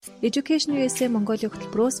EducationUSA Mongolia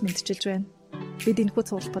хөтөлбөрөөс мэдчилж байна. Бид энэхүү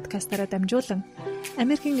цуглах подкастаараа дамжуулан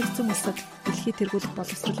Америкийн нэгдсэн улсад дэлхийд тэргүүлэх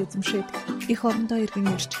боловсрол эзэмшээд их орондоо иргэн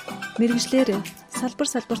ирж мэргэжлэр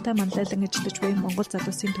салбартаа манлайлан ажиллаж буй Монгол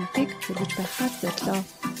залуусын түүхийг хүргэж байхад зорилоо.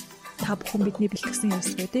 Та бүхэн бидний бэлтгэсэн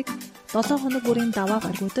явцлуудыг 7 хоног бүрийн даваа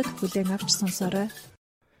гаргуудад хүлээн авч сонсоорой.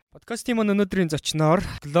 Подкастын маань өнөөдрийн зочноор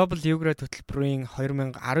GlobalUGRAD хөтөлбөрийн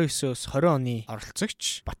 2019-с 20 оны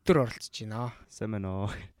оролцогч Ө.Баттөр оролцож байна. Сайн байна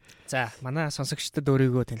уу? За, манай сонсогчдод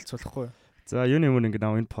өөрийгөө танилцуулахгүй юу? За, юуны өмнө ингээд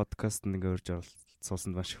энэ подкастт ингээд урьж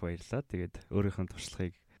оролцуулсанд маш их баярлалаа. Тэгээд өөрийнхөө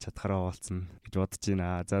туршлагыг чадхаараа хуваалцсан гэж бодож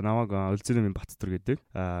байна. За, намайг Ө.Баттөр гэдэг.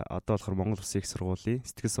 Одоо болохоор Монгол Улсын их сургуулийн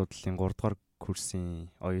сэтгэл судлалын 3 дугаар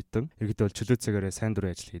курсын оюутан. Ерөнхийдөө бол чөлөө цагаараа сайн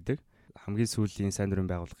дурын ажил хийдэг. Хамгийн сүүлийн сайн дурын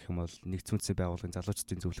байгууллага гэх юм бол нэгдсэн үндэсний байгууллагын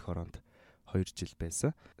залуучдын зөвлөх ороонд 2 жил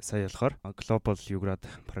байсан. Сая болохоор GlobalUGRAD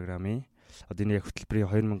програмын одоо энэ яг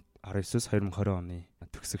хөтөлбөрийн 2019-с 2020 оны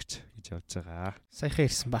төгсөгч гэж явж байгаа. Саяхан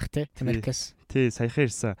ирсэн баг тий Америкаас. Тий,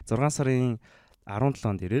 саяхан ирсэн. 6 сарын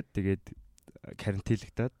 17-нд ирээд тэгээд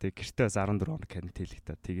карантинлэгтаад тэгээд гэртээ бас 14 хоног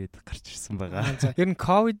карантинлэгтаад тэгээд гарч ирсэн байгаа. Ер нь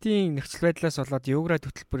ковидын нөхцөл байдлаас болоод UGRAD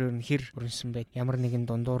хөтөлбөр нь хэр өрнсөн бэ? Ямар нэгэн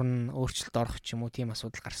дундуур нь өөрчлөлт орох ч юм уу тийм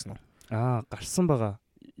асуудал гарсан уу? Гарсан байгаа.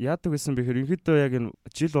 Яадаг гэсэн бэхээр ерөнхийдөө яг энэ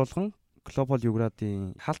жил болгон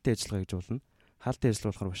GlobalUGRAD-ийн хаалтын ажиллагаа гэж болно. Хаалтын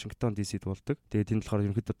ажиллагаа болохоор Вашингтон DC-д болдог. Тэгээд тэнд болохоор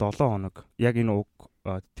ерөнхийдөө 7 хоног яг энэ уг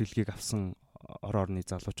тэтгэлгийг авсан орны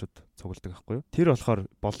залуучууд цугладаг байхгүй юу? Тэр болохоор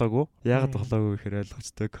болоогүй. Яагаад болоогүй гэхээр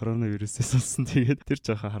ойлгочтой коронавирусээс болсон. Тэгээд тэр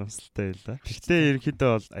жоохон харамсалтай байлаа. Гэхдээ ерөнхийдөө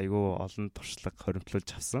бол айгүй олон туршлага хоримтлуулж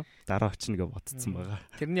авсан. Дараа очно гэж бодсон байгаа.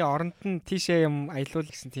 Тэрний оронд нь тийшээ юм аялуул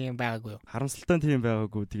гэсэн тийм байгаагүй юу? Харамсалтай тийм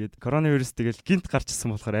байгаагүй. Тэгээд коронавирус тэгэл гинт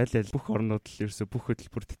гарчсан болохоор аль бүх орнууд л ерөөсө бүх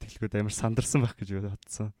хөтөлбөр тэтгэлгүүд амар сандарсан байх гэж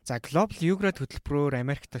бодсон. За, GlobalUGRAD хөтөлбөрөөр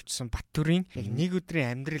Америкт очсон Ө.Баттөрийн яг нэг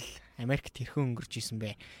өдрийн амьдрал Америкт хэрхэн өнгөрч исэн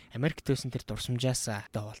бэ? Америкт байсан тэр дурсамжаасаа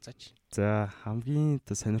хуваалцаж. За, хамгийн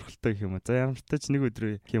сонирхолтой гэх юм уу. За, ямар ч тач нэг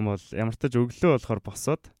өдөр гэх юм бол ямар ч тач өглөө болохоор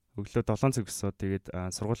босоод өглөө 7 цаг босоод тэгээд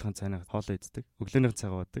сургуулийн цайнаа хоолоо иддэг. Өглөөнийхэн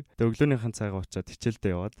цагаа уудаг. Тэгээд өглөөнийхэн цагаа уучаад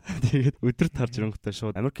хичээлдээ яваад тэгээд өдөрт харж ирэнгүүтээ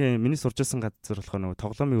шууд Америкийн миний сурч байсан газар болохоор нөгөө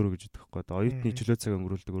тоглоомын өрөө гэж өгдөг байхгүй. Оюутны чөлөө цаг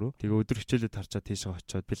өнгөрүүлдэг өрөө. Тэгээд өдөр хичээлээ харчаад тийшээ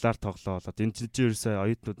очиод билар тоглоолоод энэ чинь ерөөсөө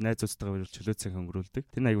оюутнууд найзуудтайгаа чөлөө цаг өнгөрүүлдэг.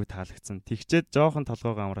 Тэр аягүй таалагдсан. Тэгчээд жоохон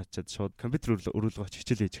толгоогоо амраачаад шууд компьютер өрүүлгөө очиж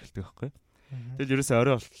хичээлээ хийж эхэлдэг байхгүй. Тэгэл ерөөсөө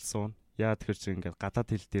орой болтолсон. Яа тэгэхээр чи ингээд гадаад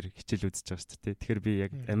хэл дээр хичээл үзэж байгаа шүү дээ. Тэгэхээр би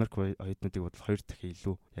яг Америк оюутнуудыг бодвол 2 дахин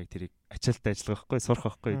илүү яг тэрийг ачаалттай ажиллах байхгүй, сурах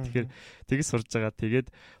байхгүй. Тэгэхээр тэгж сурж байгаа. Тэгээд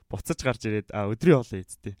буцаж гарч ирээд өдрийн хоолоо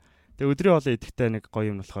ийдтэй. Тэгээ өдрийн хоолоо идэхдээ нэг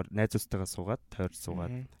гоё юм болохоор найзуудтайгаа суугаад, тойр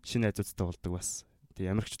суугаад, шинэ найзуудтай болдог бас.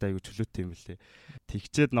 Тэгээ Америкчтай аягүй чөлөөтэй юм билээ.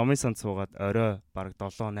 Тэгчээд номын санд суугаад орой бараг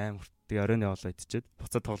 7-8 хүртэл тэгээ оройн хоолоо идчихэд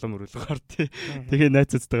буцаад тоглоом өрүүлэх ортой. Тэгээ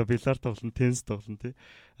найзуудтайгаа билар тоглоно, теннис тоглоно тий.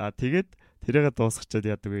 Тэгээд тэрийгээ дуусгачаад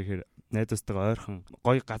яадаг вэ гэхээр найзуудтайгаа ойрхон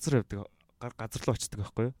гоё газар явдаг, газар руу очдөг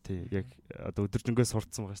байхгүй юу? Тий, яг одоо өдөржингөө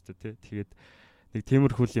сурцсан байгаа шүү дээ, тий. Тэгээд нэг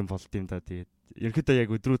тиймэрхүү юм болд юм да. Тэгээд ерөнхийдөө яг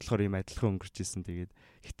өдрүүд болохоор юм адилхан өнгөрч исэн. Тэгээд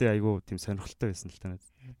ихтэй айгүй тийм сонирхолтой байсан л та.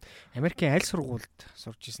 Америкийн аль сургуульд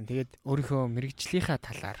сурч исэн. Тэгээд өөрийнхөө мэрэгжлийнхаа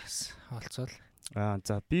талаар олцвол.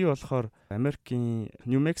 За, би болохоор Америкийн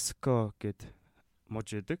Нью Мексико гэдэг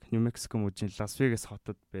мужид байдаг. Нью Мексико мужийн Лас Вегас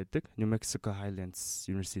хотод байдаг. Нью Мексико Highlands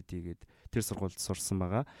University гэдэг тэр сургуульд сурсан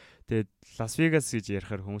байгаа. Тэгээд Лас Вегас гэж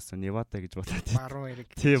ярихаар хүмүүс Невада гэж боддог. Баруун эрэг.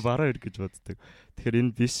 Тий, баруун эрэг гэж боддог. Тэгэхээр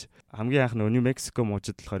энэ биш. Хамгийн анх Нью Мексико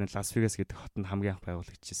мужид болохоор Лас Вегас гэдэг хот нь хамгийн анх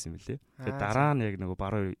байгуулагдчихсан юм лээ. Тэгээд дараа нь яг нөгөө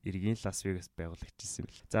баруун эргийн Лас Вегас байгуулагдчихсан юм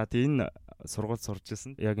лээ. За, тэгээд энэ сургуульд сурж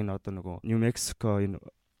байсан. Яг энэ одоо нөгөө Нью Мексико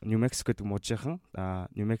гэдэг мужийнхан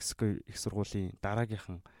Нью Мексико их сургуулийн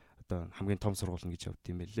дараагийнхан одоо хамгийн том сургууль гэж явд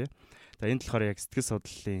юм байлээ. За, энэ болохоор яг сэтгэл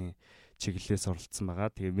судлалын чиглэлээс оролцсон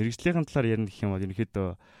байгаа. Тэгээ мэрэгжлийн талаар ярих гэх юм бол ерөнхийдөө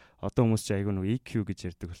одоо хүмүүс чи айгүй нэг EQ гэж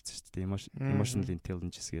ярьдаг болсон шүү дээ. Emotional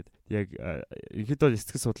intelligence гэдэг. Яг ерөнхийдөө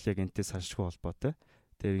сэтгэл судлал яг энэтэй салшгүй холбоотой.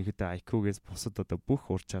 Тэгээ ерөнхийдөө IQ-гээс бусад одоо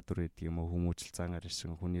бүх ур чадвар гэдэг юм уу, хүмүүжил зангаар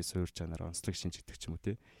шин хүний суурь чанар, онцлог шинж гэдэг ч юм уу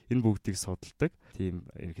тий. Энэ бүгдийг судалдаг. Тийм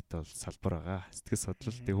ерөнхийдөө бол салбар байгаа. Сэтгэл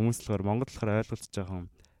судлал. Тэгээ хүмүүс болохоор Монгол болохоор ойлголт жоохон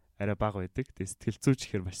арай бага байдаг. Тэгээ сэтгэл зүйч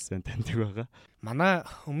ихээр маш сайн таньдаг байгаа. Манай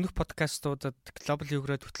өмнөх подкастуудад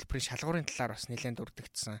GlobalUGRAD хөтөлбөрийн шалгуурын талаар бас нэлээд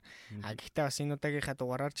урдгдсан. Гэхдээ бас энэ удаагийнхаа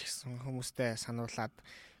дугаараар ч гэсэн хүмүүстэй сануулад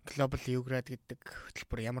GlobalUGRAD гэдэг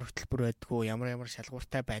хөтөлбөр ямар хөтөлбөр байдгүй, ямар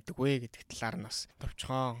шалгууртай байдгүй гэдэг талаар нь бас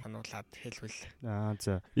товчхон сануулад хэлвэл.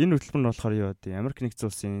 За, энэ хөтөлбөр нь болохоор юу вэ? Америк нэгдсэн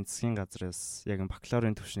улсын засгийн газраас яг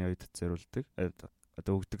бакалаврын түвшний оюутад зориулдаг.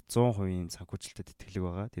 Одоо өгдөг 100% санхүүжилттэй тэтгэлэг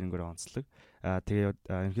байгаа. Тэрнгээр онцлог. Тэгээ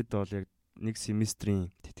ерөнхийдөө бол яг нэг семестрийн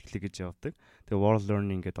тэтгэлэг гэж явдаг. Тэгээ World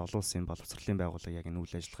Learning гэдэг олон улсын боловсролын байгууллага яг энэ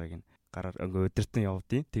үйл ажиллагааг нь гараар ингээ өдөртөн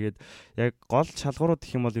явдیں۔ Тэгээд яг гол шалгуурууд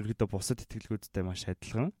гэх юм бол ерөөдөө бусад тэтгэлгүүдтэй маш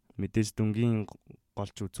адилхан. Мэдээж дүнгийн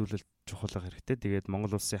голж үзүүлэлт чухал хэрэгтэй. Тэгээд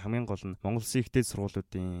Монгол улсын хамгийн гол нь Монгол улсын ихтэй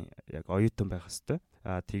сургуулиудын яг оюутан байх хэрэгтэй.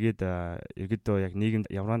 Тэгээд ерөөдөө яг нийгэмд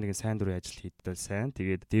ямар нэгэн сайн дурын ажил хийдэл сайн.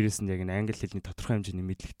 Тэгээд дээрэс нь яг англи хэлний тодорхой хэмжээний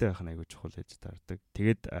мэдлэгтэй байх нь аягүй чухал гэж таардаг.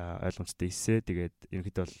 Тэгээд ойлгомжтой эсэ тэгээд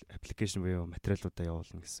ерөөдөө бол аппликейшн буюу материалуудаа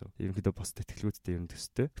явуулна гэсэн. Ерөөдөө бос тэтгэлгүүдтэй ер нь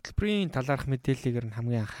төстэй. Хөтөлбөрийн талаарх мэдээллийг нь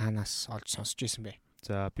хамгийн хаанаас олж сонсч ирсэн бэ?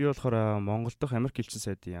 За би болохоор Монгол дахь Америк элчин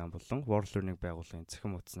сайдын яам болон World Learning байгууллагын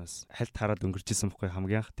цахим хуудаснаас хальт хараад өнгөрчихсэн байхгүй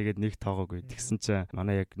хамгийн анх. Тэгээд нэг тоогоогүй. Тэгсэн чинь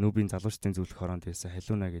манай яг нүүбийн залуучдын зөвлөх хороонд байсан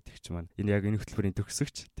халууна гэдэг ч маань энэ яг энэ хөтөлбөрийн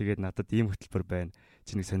төгсөгч. Тэгээд надад ийм хөтөлбөр байна.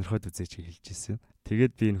 Чи нэг сонирхоод үзээч гэж хэлжсэн.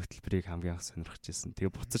 Тэгээд би энэ хөтөлбөрийг хамгийн анх сонирхож ирсэн.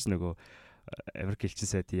 Тэгээд буцаж нөгөө Америк элчин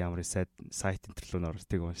сайдын яамрын сайт интерлүүн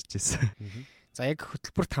оролтыг уншижсэн. За яг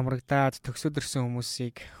хөтөлбөрт хамрагдаад төгсөөдөрсөн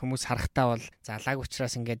хүмүүс харахтаа бол залааг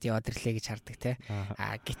учраас ингээд яваад ирлээ гэж хардаг те.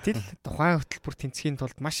 Гэтэл тухайн хөтөлбөр тэнцхийн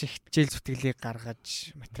тулд маш их хичээл зүтгэлийг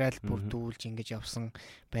гаргаж материал бүрдүүлж ингэж явсан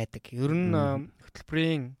байдаг. Ер нь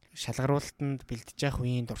хөтөлбөрийн шалгаруулалтанд бэлдэж явах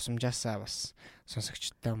үеийн дурсамжаасаа бас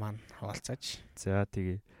сонсогчдод маань хуваалцаач. За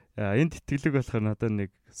тэгээ. Энэ тэтгэлэг болохоор надад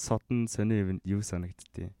нэг содон сони юу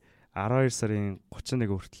санагдтыг. 12 сарын 31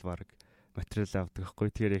 хүртэл баг материал авдаг байхгүй.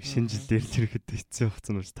 Тэгэхээр яг шинэ жил дээр зэрэгэд хэцүү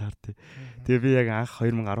хугацаа нь таартай. Тэгээ би яг анх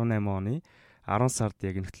 2018 оны 10 сард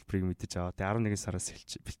яг энэ хөтөлбөрийг мэдэж аваад 11 сараас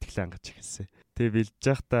эхэлж бэлтгэлээ ангаж эхэлсэн. Тэгээ бэлдэж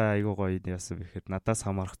байхдаа айгуу гоё яасан бэхээр надаас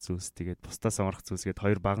хамаарах зүйлс тэгээд бусдаас хамаарах зүйлс гээд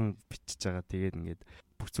хоёр баган бичиж байгаа. Тэгээд ингээд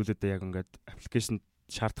бүх зүйлүүдээ яг ингээд аппликейшн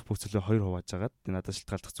шаардах бүх зүйлээ хоёр хувааж агаад надад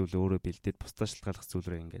шалтгааллах зүйлээ өөрөө бэлдээд бусдаас шалтгааллах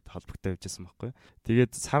зүйлрээ ингээд холбогдоо явьжсэн байхгүй.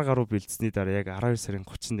 Тэгээд сар гаруй бэлдсэний дараа яг 12 сарын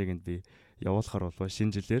 31-нд би явуулахаар болов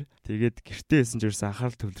шинэ жилээр. Тэгээд гэртээ байсан ч ерөөсөн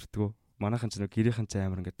анхаарал төвлөрдгөө. Манайхан ч нэг гэрийнхэн ч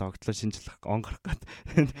амар ингээд догтлоо шинэ жил он гарах гээд.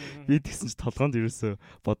 Би тэгсэн ч толгоонд ерөөсөө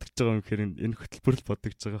бодогдож байгаа юм гэхээр энэ хөтөлбөрл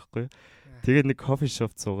бодогдож байгаа байхгүй. Тэгээд нэг кофе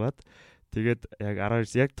шоп цуугаад тэгээд яг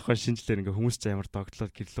 12 яг тухайн шинэ жилээр ингээ хүмүүс ч амар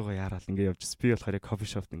догтлоод гэрлүүгээ яарал ингээ явжсэн. Би болохоор яг кофе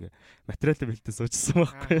шопт ингээ материалын бэлтээ суужсэн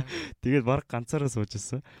байхгүй. Тэгээд баг ганцаараа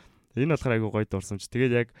суужсэн. Энэ болохоор айгуу гоё дурсамж.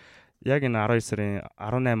 Тэгээд яг энэ 12 сарын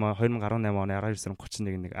 2018 оны 12 сарын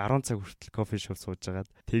 31 нэг 10 цаг хүртэл кофе шоп сууж агаад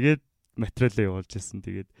тэгээд материалаа явуулж ирсэн.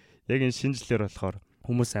 Тэгээд яг энэ шинэ жилээр болохоор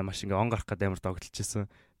хүмүүс маш ингээ он гарах гэдэг амар догтлж ирсэн.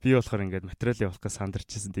 Би болохоор ингээд материалаа явуулах гэж сандарч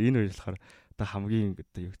ирсэн. Тэгээд энэ үе болохоор одоо хамгийн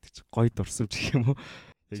одоо юу гэдэг чи гоё дурсамж гэх юм уу?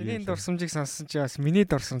 Чиний дурсамжийг сонссон чи бас миний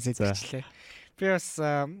дурсамж зэдчихлээ. Би бас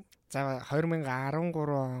за 2013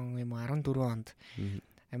 он юм уу 14 онд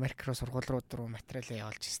Америк руу сургууль руу материалаа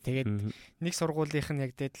явуулж ирсэн. Тэгээд нэг сургуулийнх нь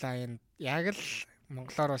яг дедлайн яг л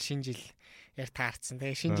монголоор шинэ жил яг таарсан.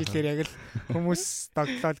 Тэгээд шинэ жилээр яг л хүмүүс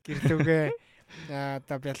догтлоод гэрлүүгээ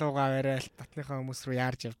одоо бялууга аваарай татныхаа хүмүүс рүү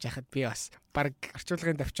яарж явж байхад би бас баг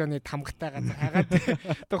орчуулгын давчааны тамгатай газар хагаад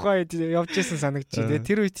тухайн үед явж исэн санагдчих. Тэгээд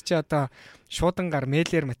тэр үед чи одоо шуудангаар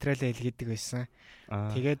мэйлэр материалаа илгээдэг байсан.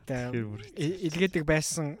 Тэгээд илгээдэг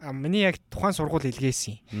байсан. Миний яг тухайн сургууль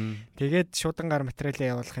илгээсэн. Тэгээд шуудангаар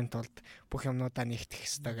материалаа явуулахын тулд бүх юмнуудаа нэгтгэх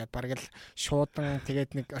хэрэгтэй гэдэг баг л шуудан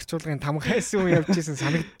тэгээд нэг орчуулгын тамгайсан үе явж исэн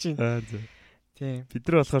санагдчих. Тийм. Бид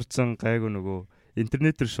нар болохоор ч гайгүй нөгөө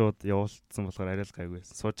интернетээр шууд явуулсан болохоор арай л гайгүй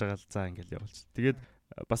байсан. Сууж байгаа л заа ингээл явуулчих. Тэгээд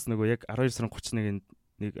бас нөгөө яг 12 сарын 31-нд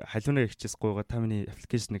нэг халуунаа ихчээс гуйгаа та миний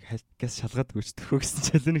аппликейшнийг газ шалгаад өгчдөг гэсэн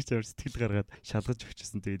чинь халууныг ч амар сэтгэл гаргаад шалгаж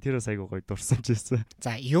өгчсэн. Тэгээд тэр бас айгүй гоё дурсамж байсан.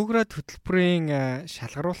 За, EducationUSA хөтөлбөрийн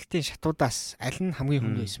шалгаруулалтын шатуудаас аль нь хамгийн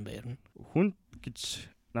хүнд байсан бэ ер нь? Хүнд гэж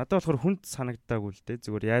надад болохоор хүнд санагдаагүй л дээ.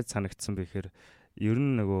 Зүгээр яаж санагдсан бэ гэхээр ер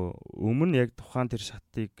нь нөгөө өмнө яг тухайн тэр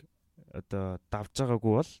шатыг одоо давж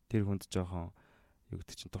байгаагүй бол тэр хүнд жоохон юу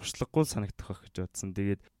гэдэг чинь туршлагагүй санагдах байх гэж бодсон.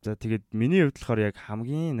 Тэгээд миний хувьд болохоор яг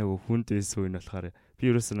хамгийн нөгөө хүнд байсан үе нь болохоор би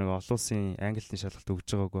ерөөсөө нөгөө олон улсын англи хэлний шалгалт өгж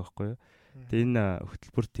байгаагүй байхгүй юу. Тэгээд энэ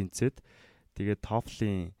хөтөлбөрт тэнцээд тэгээд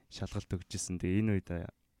TOEFL-ийн шалгалт өгч ирсэн. Тэгээд энэ үед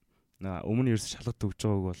өмнө ерөөсөө шалгалт өгж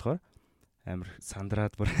байгаагүй болохоор амар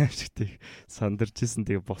сандраад бүр аимшигтэй сандарч ирсэн.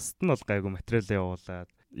 Тэгээд бусд нь бол гайгүй материалаа явуулаад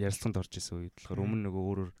ярилцлаганд орж исэн үед болохоор өмнө нөгөө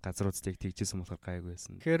өөрөөр газруудтай тэгжсэн болохоор гайгүй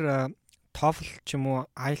байсан. Тэгэхээр TOEFL ч юм уу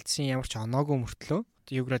IELTS-ийн ямар ч оноогүй мөртлөө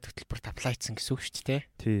EducationUSA хөтөлбөрт аплайцсан гэсэн үг шүү дээ.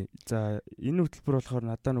 Тий. За энэ хөтөлбөр болохоор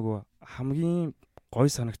надад нөгөө хамгийн гой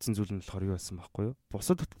санагдсан зүйл нь болохоор юу байсан байхгүй юу?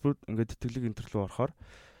 Бусад хөтөлбөрүүд ингээд тэтгэлэг интервью орохоор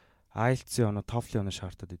IELTS-ийн оноо TOEFL-ийн оноо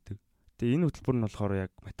шаардаад идэг. Тэгээ энэ хөтөлбөр нь болохоор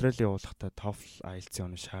яг материалаа явуулахдаа TOEFL IELTS-ийн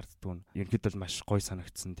оноо шаарддаг нь ерөнхийдөө маш гой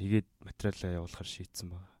санагдсан. Тэгээд материалаа явуулахар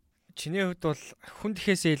шийдсэн байна. Чиний хувьд бол хүн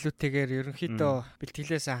тэхээсээ илүүтэйгээр ерөнхийдөө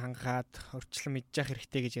бэлтгэлээсээ хангаад өрчлөн мэдчих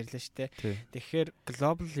хэрэгтэй гэж ярьлаа шүү дээ. Тэгэхээр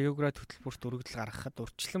GlobalUGRAD хөтөлбөрт өргөдөл гаргахад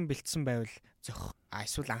өрчлөн бэлдсэн байвал зөх.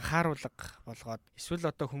 Эсвэл анхааруулга болгоод эсвэл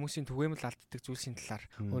одоо хүмүүсийн түгээмэл алддаг зүйлсийн талаар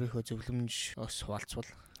өөрийнхөө зөвлөмж хуваалцвал.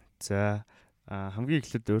 За хамгийн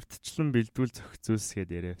эхлээд урьдчилан бэлдвэл зохицуулс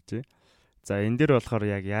гэдээ яриа авчи. За энэ дээр болохоор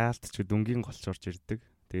яг яалтч дүнгийн голч орж ирдэг.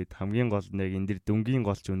 Тэгээд хамгийн гол нь яг энэ дээр дүнгийн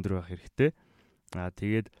голч өндөр байх хэрэгтэй.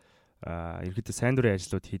 Тэгээд ерөөдөө сайн дурын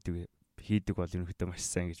ажлууд хийдэг бол ерөөдөө маш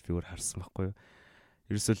сайн гэж би өөр харсан байхгүй юу.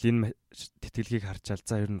 Ерөөсөө энэ тэтгэлгийг харчаал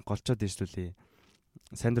за ер нь голчоод дэвшлүүлээ.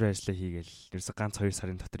 Сайн дурын ажлаа хийгээл ерөөсөө ганц 2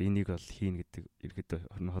 сарын дотор энийг бол хийнэ гэдэг ерөөдөө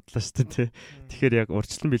хотлоо шүү дээ. Тэгэхээр яг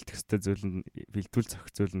урьдчилан бэлдэх ёстой зүйл нь бэлдвэл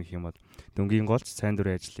зохицуулна гэх юм бол дүнгийн голч сайн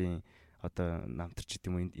дурын ажлын одоо намтарч гэдэг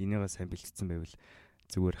юм уу энийгээ сайн бэлдсэн байвал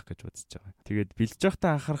зүгээр ах гэж бодож байгаа. Тэгээд бэлдэж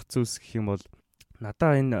байхдаа анхаарах зүйлс гэх юм бол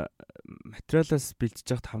надаа энэ материалаас бэлдэж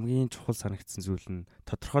байхад хамгийн чухал санагдсан зүйл нь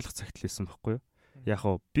тодорхойлох цагтл байсан байхгүй юу? Яг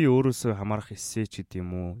нь би өөрөөсөө хамаарах эссе ч гэдэг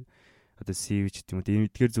юм уу одоо CV ч гэдэг юм уу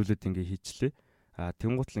эдгээр зүйлүүд ингээ хийчлээ.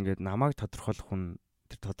 Тэнгуутл ингээд намайг тодорхойлох хүн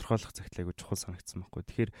тэр тодорхойлох цагтлыг чухал санагдсан байхгүй.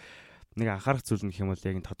 Тэгэхээр нэг анхаарах зүйл нь гэх юм бол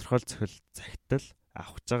яг тодорхойл цагтл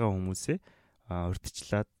авах гэж байгаа хүмүүсээ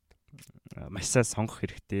урьдчилаад маш сайн сонгох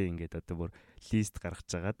хэрэгтэй. Ингээд одоо бүр лист гаргаж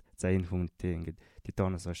жагаад за энэ хүнтэй ингээд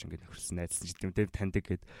тэдэн оноос хойш ингээд нөхөрсөн найзлсан ч гэдэг юм таньдаг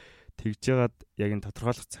гэд тэгж жагаад яг энэ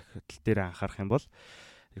тодорхойлох цагтл дээр анхаарах юм бол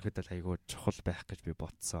ихэд л айгүй чухал байх гэж би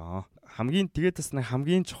бодсон. Тэгээд бас нэг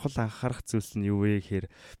хамгийн чухал анхаарах зүйлс нь юу вэ гэхээр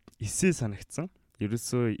эсээ санагдсан.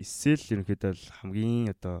 Ерөөсөө эсээл ерөнхийдөө л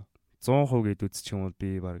хамгийн одоо 100% гэд үзчих юм бол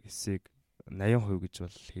би баг эсээг 80% гэж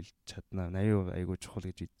бол хэлж чадна. 80% айгүй чухал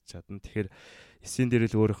гэж хэлж чадна. Тэгэхээр эсийн дээр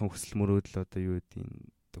л өөрийнхөө хүсэл мөрөөдөл одоо юу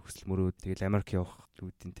гэдэг хүсэл мөрөөд тэгэл Америк явах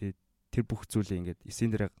үүдийн тэр бүх зүйлийг ингээд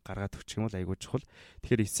эсийн дээр гаргаад өгчих юм бол айгүй чухал.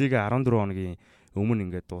 Тэгэхээр эсээг 14 хоногийн өмнө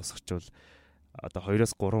ингээд дуусгачвал одоо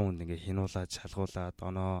 2-3 хүнд ингээ хинуулаад шалгуулад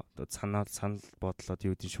оноо санал бодлоод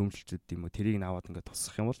юу гэдэг шүүмжлэлүүд юм уу тэрийг наваад ингээ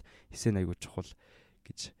тусах юм бол эсээ айгүй чухал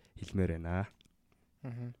гэж хэлмээр байна.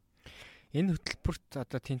 Энэ хөтөлбөрт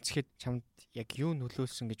одоо тэнцэхэд чамд яг юу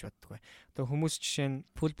нөлөөлсөн гэж боддог вэ? Одоо хүмүүс жишээ нь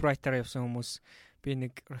Fulbright-аар явсан хүмүүс би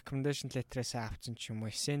нэг recommendation letter-аас авсан ч юм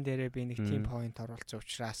уу эсэн дээрээ би нэг team point оруулсан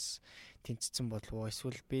учраас тэнцсэн болов уу?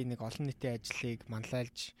 Эсвэл би нэг олон нийтийн ажлыг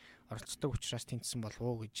манлайлж оролцдог учраас тэнцсэн болов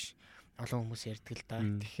уу гэж олон хүмүүс ярьдаг л да.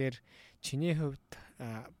 Тэгэхээр чиний хувьд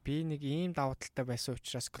би нэг ийм давуу талтай байсан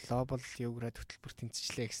учраас GlobalUGRAD хөтөлбөрт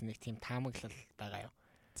тэнцэжлээ гэсэн нэг тийм таамаглал байгаа юу?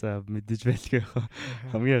 За мэдээж байлгүй яах.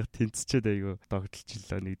 Хамгийн их тэнцчихэд айгүй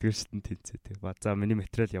догдолчлоо нэгдүгээр шатнд тэнцээ тий. За миний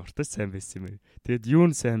материал ямартай сайн байсан юм бэ. Тэгэд юу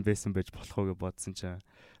нь сайн байсан байж болох уу гэж бодсон чинь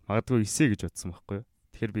магадгүй 9 гэж бодсон байхгүй юу.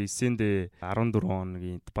 Тэгэхээр би 9-ндээ 14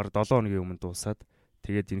 хоногийн баг 7 хоногийн өмнө дуусаад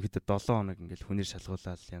тэгээд ерөнхийдөө 7 хоног ингээл хүнээр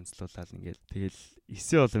шалгуулаад янзлуулаад ингээл тэгэл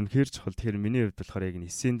 9 бол үнэхээр чухал. Тэгэхээр миний хувьд болохоор яг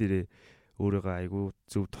 9-н дээрээ өөрийгөө айгүй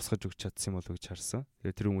зөв тусгаж өгч чадсан юм болов гэж харсан.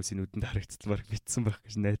 Тэгээд тэр хүмүүсийн нүдэнд харагдсан баг битсэн байх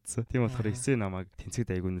гэж найдсан. Тийм болохоор 9 намайг тэнцэгд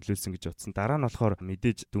айгүй нөлөөлсөн гэж бодсон. Дараа нь болохоор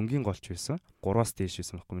мэдээж дүнгийн голч байсан. 3-аас дээш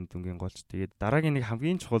байсан байхгүй миний дүнгийн голч. Тэгээд дараагийн нэг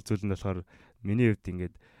хамгийн чухал зүйл нь болохоор миний хувьд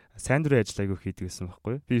ингээд сайн дурын ажил айгүй хийдэг гэсэн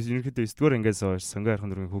байхгүй. Би ерөнхийдөө 9-р ангиас хойш сонгоо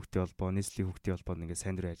хархан дургийн хүүхдийн холбоо, нийслэлийн хүүхдийн холбоод ингээд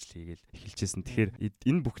сайн дурын ажил хийгээл эхэлжсэн. Тэгэхээр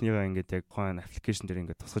энэ бүхнийгаа ингээд яг гоон аппликейшн дээр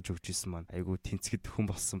ингээд тусгаж өгч ийсэн маань айгүй тэнцгэд хүн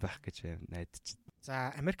болсон байх гэж найдаж.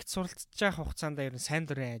 За Америкт суралцж байгаа хугацаанд ер нь сайн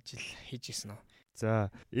дурын ажил хийж ийсэн үү?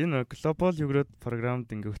 За энэ GlobalUGRAD програмд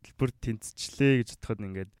ингээд хөтөлбөрт тэнцчлээ гэж бодоход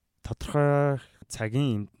ингээд тодорхой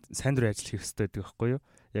цагийн сайн дурын ажил хийх хэрэгтэй байдаг байхгүй юу?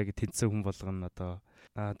 Яг тэнцсэн хүн болгоно одоо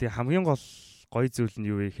тэгээ хамгийн гол гоё зүйл нь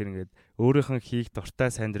юу вэ гэхээр ингээд өөрийнх нь хийх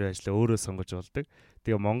дуртай сайн дурын ажлаа өөрөө сонгож болдог.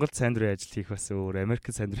 Тэгээ Монголд сайн дурын ажил хийх бас өөр, Америкт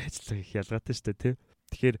сайн дурын ажил хийх ялгаатай шүү дээ, тий.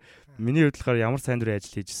 Тэгэхээр миний хувьд болохоор ямар сайн дурын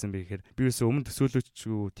ажил хийжсэн бэ гэхээр би өсөө өмнө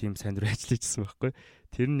төсөөлөгчгүй тийм сайн дурын ажил хийжсэн байхгүй.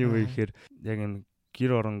 Тэр нь юу вэ гэхээр яг энэ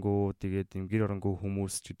гэр оронгүй тэгээд юм гэр оронгүй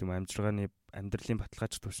хүмүүс ч гэдэг юм амжиргааны амьдралын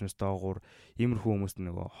баталгаач төвшнөөс доогуур иймэрхүү хүмүүст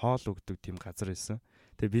нөгөө хоол өгдөг тийм газар байсан.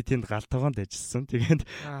 Тэгээ би тэнд галтгоонд ажилласан. Тэгээд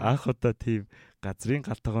анх удаа тийм газрын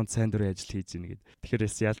галтгоонд сайн дурын ажил хийж ийн гэд.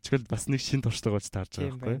 Тэгэхээр ялчгүй бас нэг шин туршлага болж таарж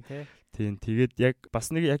байгаа байхгүй. Тийм тэгээд яг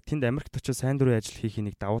бас нэг яг тэнд Америкт очиж сайн дурын ажил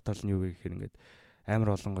хийхийг нэг давуу тал нь юу вэ гэхээр ингээд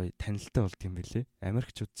амар олон гоё танилтай болд юм билэ.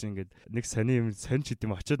 Америкчууд чинь ингээд нэг сони юм сонь ч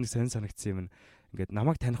гэдэм очиод нэг сонь санагдсан юм ингээд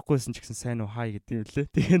намайг танихгүйсэн ч гэсэн сайн уу хай гэдэг юм лээ.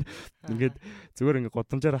 Тэгээд ингээд зүгээр ингээд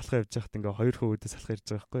годамжаар алхах явж байхад ингээд хоёр хөвөөдөөс алхах ирж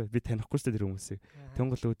байгаа байхгүй. Би танихгүй шүү дээ тэр хүмүүсийг.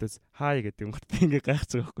 Тэнгол өөдөөс хай гэдэг юм гот би ингээд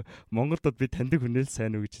гайхаж байгаа байхгүй. Монголдод би таньдаг хүнэл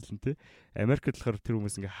сайн уу гэж хэлэн тэ. Америкт болохоор тэр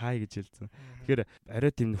хүмүүс ингээд хай гэж хэлсэн. Тэгэхээр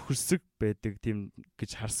арай тийм нөхөрсөг байдаг тийм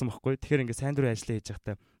гэж харсан байхгүй. Тэгэхээр ингээд сайн дурын ажиллаа хийж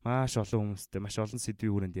байхдаа маш олон хүмүүстэй маш олон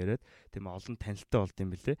сэдвийн хүрээнд яриад тийм олон танилтай болд юм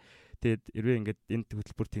билэ. Тэгээд хэрвээ ингээд энэ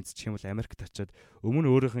хөтөлбөр тэнцчих юм бол Америкт очиод өмнө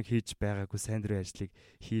өөрийнх нь хийж байгаагүй сайн дурын ажлыг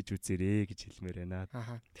хийж үзээрэй гэж хэлмээр байна.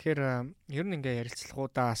 Тэгэхээр ер нь ингээ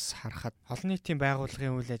ярилцлагуудаас харахад олон нийтийн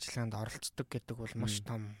байгууллагын үйл ажиллагаанд оролцдог гэдэг бол маш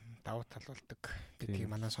том давуу тал болдог гэдгийг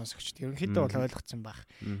манай сонсогчд ерөнхийдөө бол ойлгоцсон байх.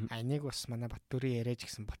 Энийг бас манай Баттөрийн яриаж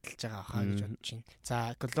гисэн баталж байгаа хаа гэж бодож байна.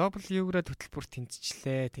 За GlobalUGRAD хөтөлбөр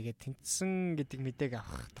тэнцвчлээ. Тэгээд тэнцсэн гэдэг мэдээг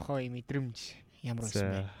авах тухай мэдрэмж ямар байсан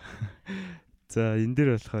бэ? За энэ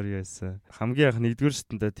дээр болохоор яасан хамгийн анх 1-р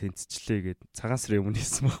шатндаа тэнцчлээ гээд цагаан сарын өмнө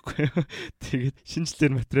хийсэн байхгүй юу. Тэгээд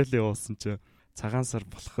шинжлэлээр материал явуулсан чинь цагаан сар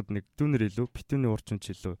болоход нэг дүүнэр илүү битүүний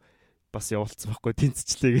урчунч илүү бас явуулсан байхгүй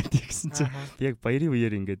тэнцчлээ гэдэг гэсэн чинь яг баярын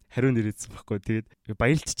үеэр ингээд хариу нэрээдсэн байхгүй. Тэгээд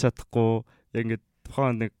баярлж чадахгүй яг ингээд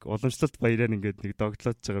тухайн нэг уламжлалт баяраар ингээд нэг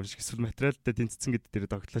догтлоод байгаа биш эсвэл материалтай тэнцсэн гэдэг дээр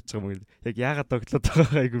догтлоод байгаа юм. Яг яагаад догтлоод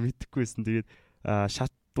байгаагаа айгу мэдэхгүйсэн. Тэгээд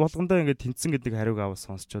шат болгондоо ингээд тэнцсэн гэдэг хариуг аваад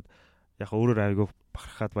сонсчод яг өөрөөр айгу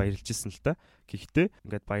бахархаад баярлж исэн л та. Гэхдээ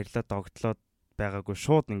ингээд баярлаад догтлоод байгаагүй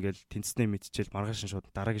шууд ингээд тэнцснээ мэдчихэл маргааш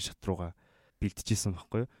шууд дараагийн шат руугаа бэлтжижсэн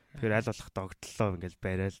байхгүй юу. Тэгэхээр аль болох догтлоо ингээд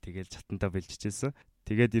барайл тэгэл чатандаа бэлтжижсэн.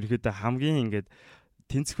 Тэгээд ерөөдөө хамгийн ингээд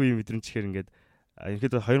тэнцэх үеийн мэдрэмжээр ингээд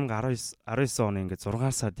ерөөдөө 2019 оны ингээд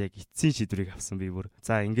 6 сард яг эцсийн шийдвэрийг авсан би бүр.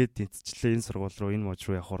 За ингээд тэнцчлээ энэ сургууль руу энэ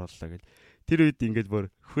мужид руу явах боллоо гэл. Тэр үед ингээд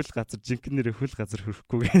бүр хөл газар жинхэнээр хөл газар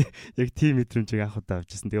хөрөхгүй яг тийм мэдрэмжийг анх удаа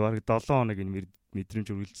авчихсан. Тэгээ бараг 7 хоног энэ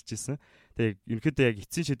мэдрэмж үргэлжижсэн. Тэгээ ерөнхийдөө яг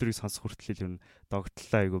эцсийн шийдвэрийг сонсох хүртэл юм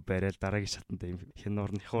догтлоо айгу барайл дараагийн шатанд юм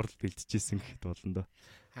хянуур нь хурал бэлтжижсэн гэхэд болно доо.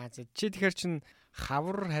 Чи тэгэхээр чин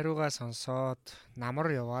хавар хариугаа сонсоод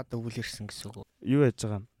намар яваад өвөл ирсэн гэсэн үг үү? Юу яаж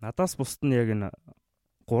байгаа? Надаас бусд нь яг энэ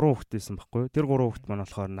 3 хүүхэд байсан байхгүй юу? Тэр 3 хүүхэд маань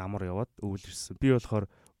болохоор намар яваад өвөл ирсэн. Би болохоор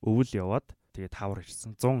өвөл яваад тэгээд хавар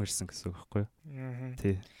ирсэн. 100 ирсэн гэсэн үг байхгүй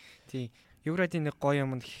юу? Тий. Юградийн нэг гоё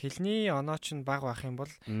юм нь хэлний оноо чинь бага байх юм бол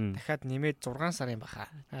дахиад нэмээд 6 сарын баха.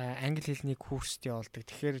 Англи хэлний курст явуулдаг.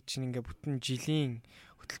 Тэгэхээр чинь ингээ бүтэн жилийн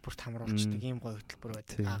хөтөлбөрт хамруулцдаг ийм гоё хөтөлбөр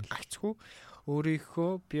байдаг. Гагцгүй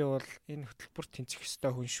өөрийнхөө би бол энэ хөтөлбөрт тэнцэх ёстой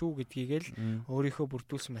хүн шүү гэдгийг л өөрийнхөө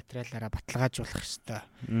бүрдүүлсэн материалаараа баталгаажуулах ёстой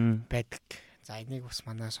байдаг. За энийг бас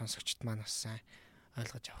манай сонсогчд маань бас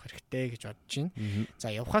ойлгож авах хэрэгтэй гэж бодож байна. За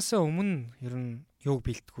явхаасаа өмнө ер нь юуг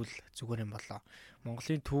бэлтгүүл зүгээр юм болоо.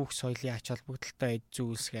 Монголын түүх соёлын ач холбогдолтой эд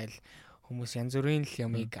зүйлсгээл хүмүүс янз бүрийн л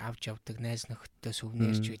ямыг авч явдаг, найз нөхөдтэй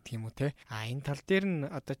сүвнэрч байдаг юм уу те. Энэ тал дээр нь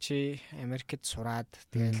одоо чи Америкт сураад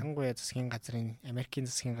тэгээ ялангуяа засгийн газрын Америкийн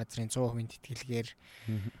засгийн газрын 100% тэтгэлгээр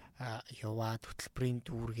яваад хөтөлбөрийн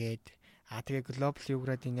дүүргээд тэгээ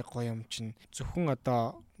GlobalUGRAD-ийн нэг гоё юм чинь зөвхөн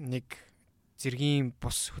одоо нэг зэргийн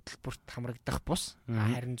бус хөтөлбөрт хамрагдах бус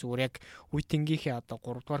харин зүгээр яг үеийнхээ одоо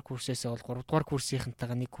 3 дугаар курсээсээ бол 3 дугаар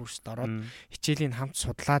курсийнхантайгаа нэг курст ороод хичээлийн хамт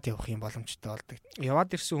судлаад явах юм боломжтой болдог.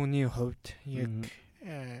 Яваад ирсэн хүний хувьд яг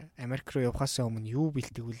Америк руу явахаас өмнө юу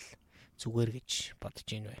бэлтгэвэл зүгээр гэж бодож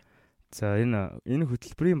байна вэ? За энэ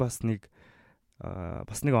хөтөлбөрийн бас нэг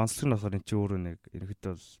онцлог нь болохоор эн чинь өөрөө нэг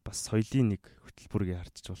ерөнхийдөө бол бас соёлын нэг хөтөлбөр гэж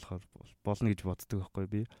харж болохоор болно гэж боддог байхгүй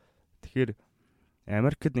би. Тэгэхээр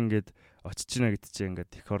Америкт ингээд очиж гинэ гэдэг чинь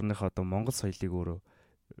ингээд эх орныхоо одоо Монгол соёлыг өөрөө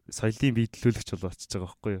соёлын биелүүлэгч бол очиж байгаа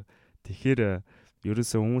байхгүй юу. Тэгэхээр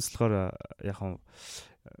ерөөсөө хүмүүс болохоор яг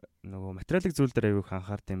нөгөө материалын зүйл дээр аягүй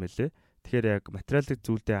анхаард юм байлээ. Тэгэхээр яг материалын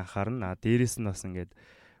зүйлдээ анхаарна. Дээрээс нь бас ингээд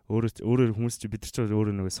өөрөөр хүмүүс чи бид нар ч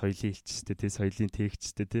өөрөө нөгөө соёлын хэлчтэй тий соёлын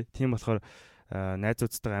тээгчтэй тий. Тийм болохоор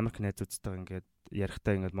найзуудтайгаа Америк найзуудтайгаа ингээд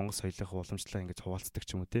ярихтаа ингээд Монгол соёлынхаа уламжлалаа ингээд хуваалцдаг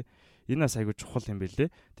ч юм уу тий. Энэ бас айгүй чухал юм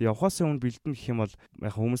байлээ. Тэгээ явахаас өмнө бэлдэн гэх юм бол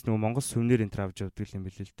яг хүмүүс нөгөө Монгол сүвнэр энэ авч явдаг юм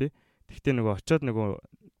билээ л тий. Тэгтээ нөгөө очиод нөгөө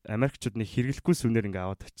Америкчууд нэг хэрэглэхгүй сүвнэр ингээд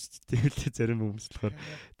аваад очиж тийм л зарим хүмүүс болохоор.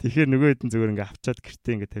 Тэгэхээр нөгөө хэдэн зүгээр ингээд авчаад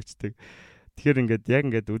гэртээ ингээд тавьчихдаг. Тэгэхээр ингээд яг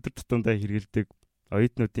ингээд өдөр тутамдаа хэрэглэдэг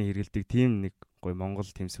оюутнуудын хэрэглэдэг тийм нэг гоё Монгол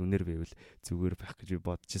тийм сүвнэр байвал зүгээр байх гэж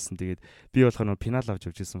бодож ирсэн. Тэгээд би болохоор нөгөө финал авч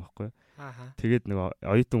явж ирсэн байхгүй. Тэгээд нөгөө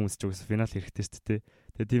оюутан хүмүүс ч угсаа финал хэрэгтэй шүү дээ.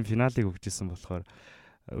 Тэгээд тийм финалыг өгч ирсэн болохоор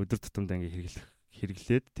өдөр тутамдаа ингээд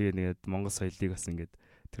хэрэглээд тэгээд нэг Монгол соёлыг бас ингээд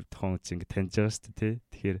тэр тухайн үеч ингээд таньж байгаа шүү дээ.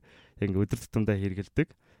 Тэгэхээр яг ингээд өдөр тутамдаа хэрэглэдэг.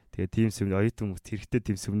 Тэгээд тийм сүвнэр оюутан хүмүүс хэрэгтэй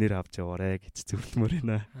тийм сүвнэр авч яваарэ гэж зөвлөмөр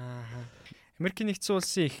байна. Америкийн нэгдсэн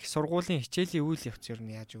улсын их сургуулийн хичээлийн үйл явц ер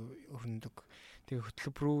нь яаж өрнөдөг. Тэгээд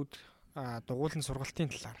хөтөлбөрүүд дугуулын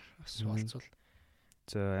сургалтын талаар бас болцвол.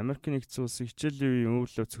 За Америкийн нэгдсэн улсын хичээлийн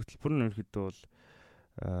үйл явц хөтөлбөр нь ерөөхдөө бол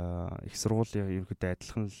их сургуулийн ерөөхдөө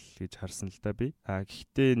адилхан л гэж харсан л да би.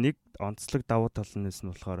 Гэхдээ нэг онцлог давуу тал нь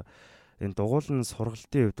болохоор энэ дугуулын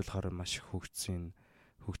сургалтын хувьд болохоор маш их хөгжсөн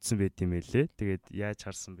байт юм байлээ. Тэгээд яаж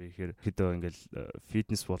харсан бэ гэхээр хэд ингээл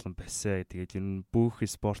фитнес болон бассей тэгээд ер нь бүх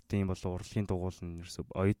спортын болон урлагийн дугуул нь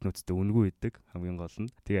ерөөсөө оюутнуудтай үнгүй байдаг хамгийн гол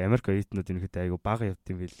нь. Тэгээ Америк оюутнууд ерөнхийдөө айгу бага явт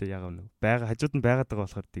юм байлээ. Яг нь хажууд нь байгаад байгаа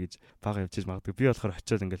болохоор тэгж бага явж магадгүй. Би болохоор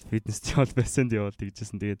очиод ингээл фитнес явал бассейнд явал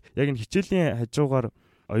тэгжсэн. Тэгээд яг энэ хичээлийн хажуугаар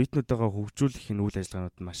оюутнуудаа хөгжүүлэх энэ үйл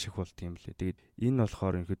ажиллагаанууд маш их болд юм лээ. Тэгээд энэ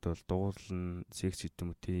болохоор ерөнхийдөө бол дугуулна, секс гэдэг юм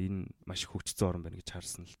уу тий энэ маш их хөгжсөн орн байна гэж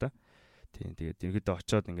харсан л да. Тийм тэгээд ерөнхийдөө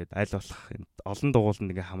очиод ингээд аль болох олон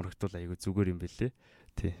дугууланд ингээд хамрагдвал аягүй зүгээр юм бэлээ.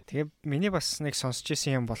 Тий. Тэгээд миний бас нэг сонсч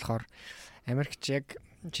ирсэн юм болохоор Америкч яг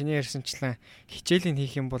чиний ярьсанчлан хичээлийн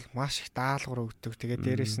хийх юм бол маш их даалгавар өгдөг. Тэгээд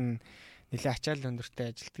дээрэс нь нэлээ ачаал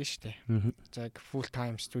өндөртэй ажилтдаг шүү дээ. За яг full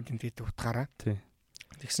time student гэдэг утгаараа. Тий.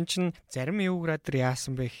 Тэгсэн чинь зарим EducationUSA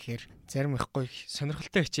яасан бэ гэхээр зарим их гоё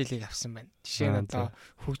сонирхолтой хичээлийг авсан байна. Жишээ нь одоо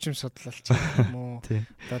хөгжим судлалч гэдэг юм уу?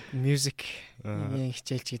 Одоо music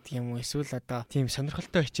хичээлч гэдэг юм уу? Эсвэл одоо тийм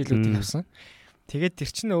сонирхолтой хичээлүүдийг авсан. Тэгээд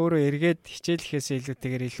тэр чинь өөрөө эргээд хичээлэхээс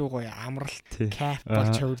илүүтэйгээр илүү гоё амралт, кайф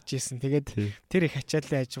болж хөвөрж исэн. Тэгээд тэр их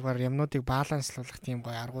ачааллын хажуугаар юмнуудыг баланслуулах тийм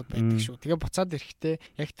гоё аргууд байдаг шүү. Тэгээд буцаад ирэхдээ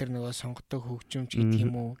яг тэр нөгөө сонгодог хөгжимч гэдэг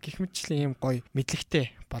юм уу? Гэх мэтчлэн ийм гоё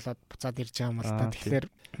мэдлэгтэй болоод буцаад ирж байгаа юм л да. Тэгэхээр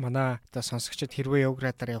манай одоо сонсогчид хэрвээ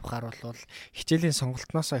EducationUSA-аар явахаар бол хичээлийн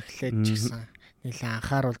сонголтноосоо эхлээд ч гэсэн нэлээд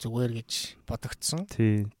анхааруул зүгээр гэж бодогдсон.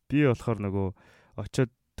 Тий. Би болохоор нөгөө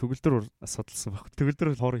очиод төгөлдөр судалсан байхгүй.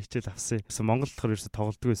 Төгөлдөр хоорон хичээл авсан. Монгол болохоор ерөөсө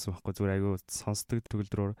тоглодог байсан байхгүй. Зүгээр айгүй сонсдог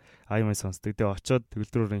төгөлдрөөр аймаа сонсдог. Тэгээ очиод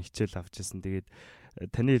төгөлдрөөр хичээл авч ирсэн. Тэгээд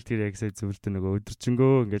таны хэлдгээр яг сая зөвлөдөө нөгөө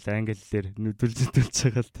өдөржингөө ингээл англи хэлээр нүдүүлж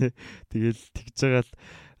байгаа л тий. Тэгээл тэгж байгаа л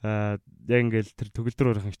яг ингээл тэр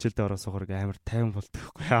төгөлдрөөр хичээлдээ ороод суухаар амар тайван болдог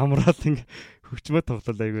байхгүй. Амраал ингээ хөгжмөө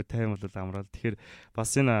тоглол айгүй тайван болол амраал. Тэгэхээр бас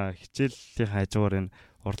энэ хичээлийн хажуугаар энэ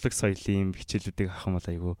урлаг соёлын хичээлүүдийг авах юм бол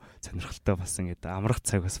айгүй сонирхолтой бас ингээд амрах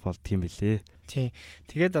цаг бас болдгийм билээ. Тий.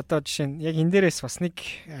 Тэгээд одоо жишээ нь яг энэ дээрээс бас нэг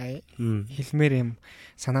хэлмээр юм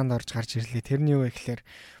санаанд орж гарч ирлээ. Тэрний юу вэ гэхээр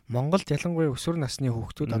Монголд ялангуяа өсвөр насны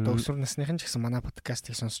хүүхдүүд одоо өсвөр насныхан ч гэсэн манай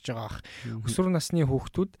подкастыг сонсож байгаа бах. Өсвөр насны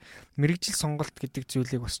хүүхдүүд мэрэгжил сонголт гэдэг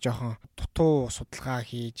зүйлийг бас жоохон дутуу судалгаа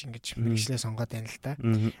хийж ингэж мэрэгжлээ сонгоод байна л да.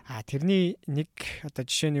 Тэрний нэг одоо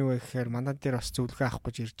жишээ нь юу вэ гэхээр манай дээр бас зөвлөгөө авах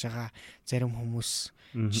гэж ирж байгаа зарим хүмүүс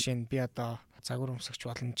жишээ нь би одоо загвар өмсөгч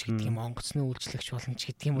болно ч гэдэг юм, онгоцны үйлчлэгч болно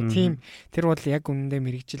ч гэдэг юм уу. Тийм тэр бол яг үнэндээ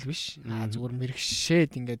мэрэгжил биш. Зүгээр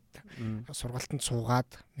мэрэгшээд ингээд сургалтанд суугаад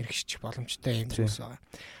мэрэгшчих боломжтой юм зүйлс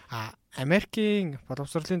байгаа. Америкийн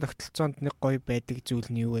боловсролын тогтолцоонд нэг гоё байдаг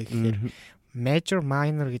зүйл нь юу вэ гэхээр major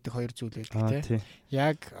minor гэдэг хоёр зүйл байдаг тийм.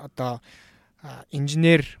 Яг одоо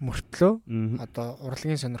инженер мөртлөө одоо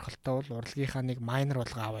урлагийн сонирхолтой бол урлагийнхаа нэг майнер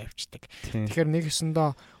болгоо аваа явчихдаг. Тэгэхээр нэг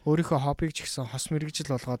өсөндөө өөрийнхөө хоббиг ч гэсэн хос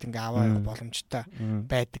мэрэгжил болгоод ингээ аваа явах боломжтой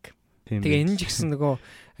байдаг. Тэгээ энэ ч гэсэн нөгөө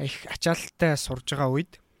их ачаалттай сурж байгаа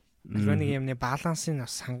үед нэг юмны балансыг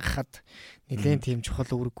бас хангахад нэлээд тийм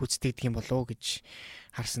чухал үүрэг гүйцэтгэдэг юм болов уу гэж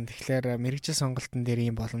харсан. Тэгэхээр мэрэгжил сонголтын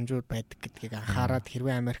дээр ийм боломжууд байдаг гэдгийг анхаарад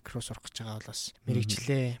хэрвээ Америк руу сурах гэж байгаа бол бас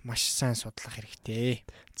мэрэгжлээ маш сайн судлах хэрэгтэй.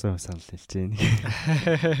 Зөв санал хэлж байна.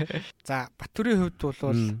 За Баттөрийн хувьд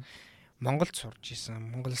бол Монголд сурж исэн,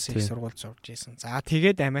 Монгол улсын их сургуульд сурж исэн. За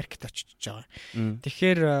тэгээд Америкт очиж байгаа.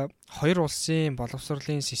 Тэгэхээр хоёр улсын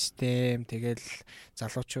боловсролын систем, тэгэл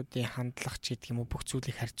залуучуудын хандлага ч гэдэг юм уу бүх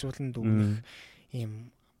зүйлийг харьцуулан дүгнэх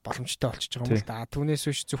ийм боломжтой болчихж байгаа юм л да. Түүнээс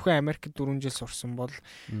биш зөвхөн Америкт 4 жил сурсан бол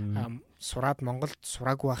сураад Монголд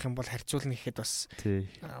сураагүй байх юм бол харьцуулна гэхэд бас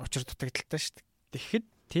учир дутагдaltaй шүү дээ. Тэгэхэд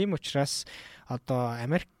тийм учраас одоо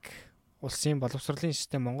Америк улсын боловсролын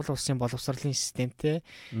систем Монгол улсын боловсролын системтэй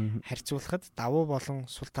харьцуулахад давуу болон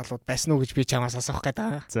сул талууд байсан уу гэж би чамаас асуух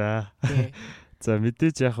гэдэг. За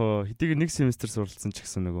мэдээж яг хоо хэдийгээр нэг семестр суралцсан ч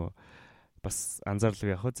гэсэн нөгөө бас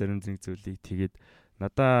анзаарлаг яг хоо зарим зүйлийг тэгээд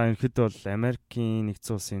надаа ерхэд бол Америкийн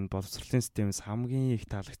нэгдсэн улсын боловсролын системээс хамгийн их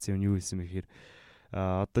таалагдсан юм юу байсан бэ гэхээр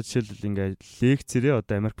одоо жишээлбэл ингээд лекцээрээ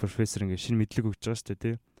одоо Америк профессор ингээд шинэ мэдлэг өгч байгаа шүү дээ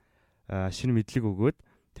тий. Шинэ мэдлэг өгөөд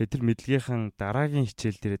тэгээ тэр мэдлэгийнхэн дараагийн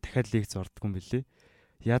хичээл дээрээ дахиад лекц ордгоо юм билээ.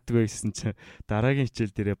 Яадаг вэ гэсэн чинь дараагийн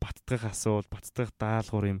хичээл дээрээ баттгах асуул, баттгах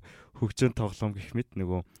даалгавар юм хөгжөөн тоглоом гэх мэт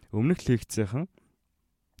нөгөө өмнөх лекцийнхэн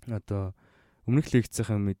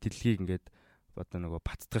мэдлэгийг ингээд одоо нөгөө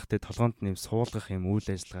баттгах тэ толгоонд нэм суулгах юм үйл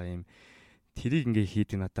ажиллагаа юм тэрийг ингээ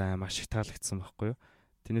хийдэг надаа маш их таалагдсан байхгүй юу.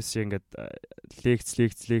 Тэрнээс шиг ингээд лекц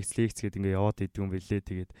гэдэг ингээ яваад идэв юм билээ.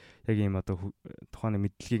 Тэгээд яг ийм одоо тухайн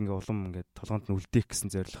мэдлэгийг ингээ улам ингээ толгоонд нь үлдээх гэсэн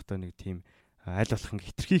зорилготой нэг тийм аль болох ингээ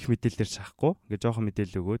хитрхийх мэдээлэлээр шахахгүй ингээ жоохон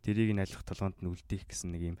мэдээлэл өгөө тэрийг нь аль болох толгоонд нь үлдээх гэсэн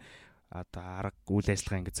нэг ийм одоо арга үйл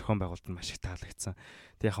ажиллагаа ингээ зохион байгуулалт нь маш их таалагдсан.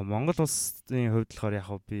 Тэг яг Монгол улсын хувьд болохоор яг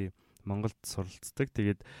би Монголд суралцдаг.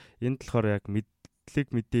 Тэгээд энд болохоор яг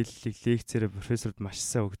мэдээллийг лекцээрээ профессорд маш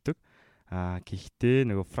сайн өгдөг. Гэхдээ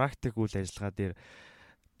нөгөө практик үйл ажиллагаа дээр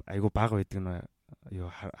айгу бага байдаг нь юу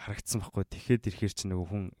харагдсан байхгүй. Тэгэхэд ирэхээр чи нөгөө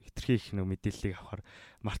хүн хитрхи их нөгөө мэдээллийг авахар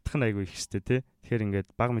мартах нь айгу их штэ тий. Тэгэхээр ингээд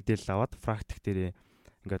бага мэдээлэл аваад практик дээр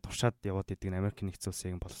ингээд туршаад яваад идэг нь Америк нэгдсэн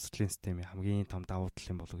улсын боловсролын системийн хамгийн том давуу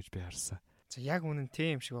тал юм болов гэж би харсан. За яг үнэн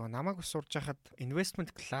тийм шиг байна. Намайг ус сурж хахад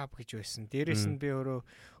investment club гэж байсан. Дээрээс нь би өөрөө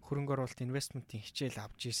хөрөнгө оруулалт инвестментийн хичээл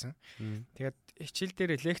авч ийсэн. Тэгээд хичээл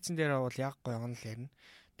дээр лекцэн дээр бол яг гоё онол ярина.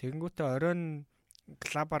 Тэгэнгүүтээ оройн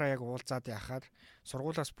клабаараа яг уулзаад яхаар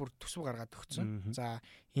сургуулаас бүр төсөв гаргаад өгсөн. За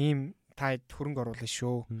ийм таад хөрөнгө оруулах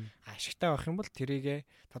шүү. Ашигтай байх юм бол тэрийгэ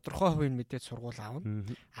тодорхой хувийн мэдээд сургууль аавна.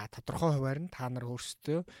 Тодорхой хуваар нь та нар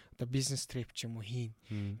өөрсдөө одоо бизнес трип ч юм уу хийн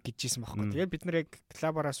гэжсэн байхгүй. Тэгээд бид нар яг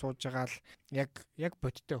клабаараа сууж байгаа л яг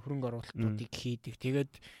бодиттой хөрөнгө оруулалтуудыг хийдэг.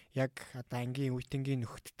 Тэгээд яг одоо ангийн үеийнгийн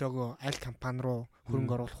нөхдөдтэйгөө аль компани руу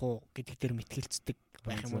хөрөнгө оруулах уу гэдэг дээр мэтгэлцдэг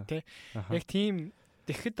байх юм уу те. Яг тийм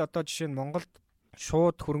тэгэхэд одоо жишээ нь Монголд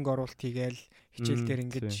шууд хөрөнгө оруулалт хийгээл хичээл дээр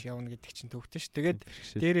ингэж явна гэдэг чинь төвхтэй ш. Тэгээд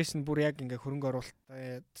дээрээс нь бүр яг ингээ хөрөнгө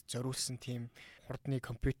оруулалтад зориулсан тийм хурдны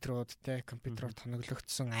компьютерууд те компьютероор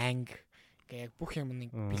тоноглогдсон анги ингээ яг бүх юм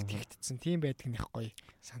бэлтгэгдсэн тийм байдаг нэх гоё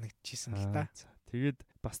санагдчихсэн л та. Тэгээд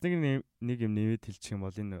бас нэг юм нэмээд хэлчих юм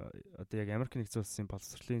бол энэ одоо яг Америк нэгдсэн улсын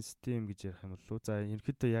боловсролын систем гэж ярих юм бол за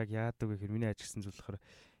ерөнхийдөө яг яадаг вэ гэхээр миний ажигласан зүйл болохоор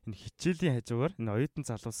энэ хичээлийн хажуугаар энэ оюутан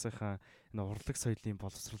залуусынхаа энэ урлаг соёлын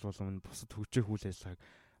боловсрол болон бусад хөгжих үйл ажиллагааг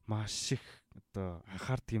маш их одоо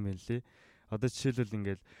анхаардаг юм байна лээ. Одоо жишээлбэл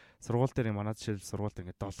ингээд сургууль дээр манай жишээл сургуульд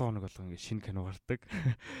ингээд 7 хоног болгоо ингээд шинэ кино гардаг.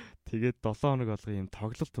 Тэгээд 7 хоног болгоо ийм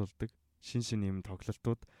тоглолт болдог. Шинэ ийм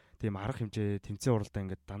тоглолтууд тийм арга хэмжээ тэмцээн уралдаа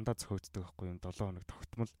ингээд дандаа зохиогддог байхгүй юм 7 хоног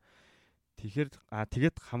тогтмол. Тэгэхээр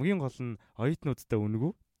тэгээд хамгийн гол нь оюутнуудтай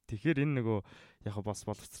үнэгүй. Тэгэхээр энэ нөгөө яг бас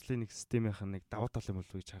боловсролын нэг системийнх нэг давуу тал юм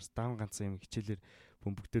болов уу гэж харс. Даан ганцхан юм хичээлээр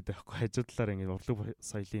бөмбөгдөд байхгүй хажуу талаар ингээд урлаг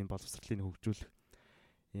соёлын боловсролыг хөгжүүлэх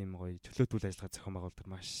ийм гоё чөлөөт үйл ажиллагаа зохион байгуулдаг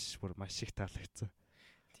маш их таалагдсан.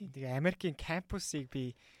 Тийм тэгээ Америкийн кампусыг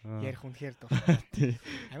би ярих үнэхээр дуртай.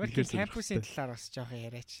 Америкийн кампусын талаар бас жоохон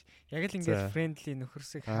яриач. Яг л ингээд френдли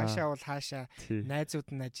нөхөрсөг хаашаа бол хаашаа найзууд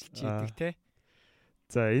нь ажиллаж идэг те.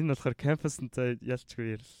 За энэ болохоор кампус нь за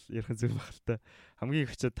ялчгүй ярих зүйл баг л та. Хамгийн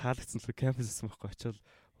их очиод таалагдсан л кампус гэсэн байхгүй очивол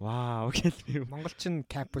вау гэл монголчин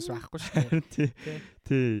кампус байхгүй шүү дээ.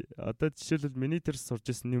 Тий. Одоо жишээлбэл миний тэр сурж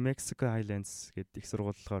ирсэн New Mexico Highlands гэдэг их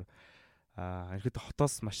сургууль болохоор ихэд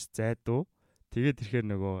хотоос маш зайдуу. Тэгээд ирэхээр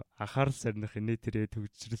нөгөө анхаарал сарних инээ тэрээ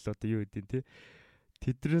төгжрөл одоо юу гэдэг нь тий.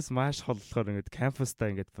 Тэдрээс маш хол болохоор ингээд кампустаа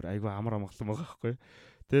ингээд бүр айгүй амар амгалан байгаа байхгүй.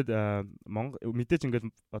 Тэгэд мэдээж ингээд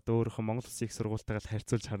одоо өөрийнхөө Монгол Улсын их сургуультайгаа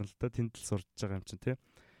харьцуулж харна л да. Тэнд л сурж байгаа юм чинь тий.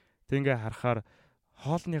 Тэг ингээ харахаар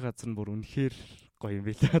хоолны газар нь бүр үнэхээр гоё юм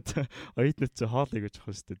билээ. Оюутнууд ч хоол игэж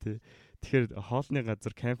авах шүү дээ тий. Тэгэхээр хоолны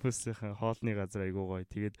газар кампусынхаа хоолны газар айгүй гоё.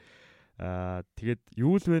 Тэгээд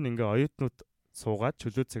юу л вэ ингээ оюутнууд суугаад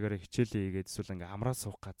чөлөө цагаараа хичээлээ хийгээд эсвэл ингээ амраа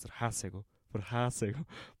суух газар хаасайгүй. Бүр хаасайгүй.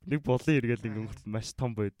 Нэг болон эргээл ингээ маш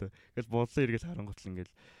том байдаг. Ингээл болон эргээл харангуут л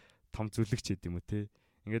ингээл том зүлэгч хийд юм уу тий.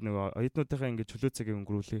 Ингээд нөгөө оюутнуудынхаа ингээд чөлөө цагийг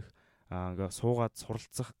өнгөрүүлэх ингээд суугаад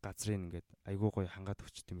суралцах газрын ингээд айгүй гоё хангаад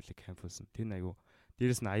өчт юм лээ кампус нь. Тэр айгүй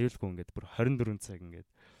дээрэс нь аюулгүй ингээд бүр 24 цаг ингээд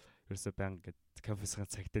ерөөсөө баян ингээд кампусын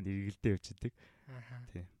цагтаа эргэлдээ явчихдаг.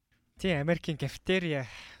 Тий. Тий Америкийн кафетерия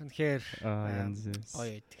үнэхээр гоё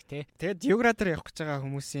байдаг тий. Тэгээд UGRAD-аар явах гэж байгаа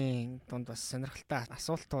хүмүүсийн дунд бас сонирхолтой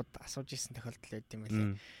асуултууд асууж исэн тохиолдол байд юм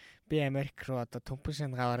лээ. Би Америк руу одоо төмпөн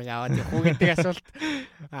шангаваар яваад явах уу гэдэг асуулт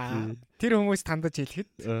тэр хүмүүс тандаж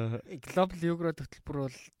хэлэхэд GlobalUGRAD хөтөлбөр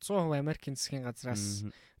бол 100% Америкийн засгийн газраас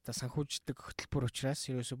одоо санхүүждэг хөтөлбөр учраас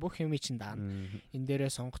ерөөсө бүх юм чинь даана. Энэ дээрээ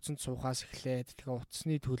сонгоцсон цуухаас эхлээд тэгээ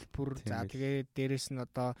утасны төлбөр за тэгээ дээрэс нь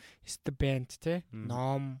одоо стипенд те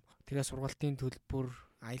ном тэгээ сургалтын төлбөр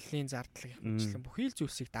аяллаа зардал гэх мэтлэн бүхий л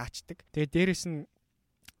зүйлсийг даачдаг. Тэгээ дээрэс нь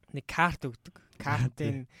нэг карт өгдөг.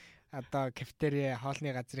 Картын одоо кафетерия хоолны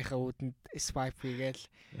газрынхаа үүдэнд swipe хийгээл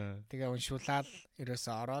тэгээ уншуулаад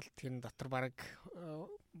ерөөсөө ороод тэр дотор баг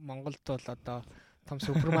Монголд бол одоо том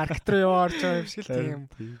супермаркет руу орж байгаа юм шиг л тийм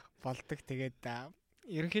болдог. Тэгээд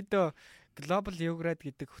ерөнхийдөө GlobalUGRAD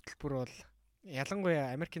гэдэг хөтөлбөр бол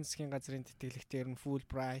ялангуяа Америкийн засгийн газрын тэтгэлэгтэй ер нь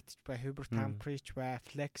Fulbright ба Hubert Humphrey ба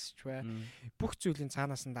Flex ба бүх зүйлийн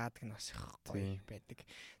цаанаас нь даадаг нь бас их гоё байдаг.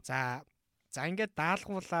 За ингээд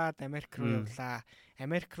даалгуулаад Америк руу явлаа.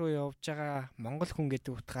 Америк руу явж байгаа монгол хүн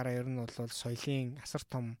гэдэг утгаараа ер нь бол соёлын асар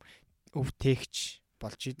том өв тээгч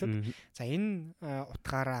болж идэг. За энэ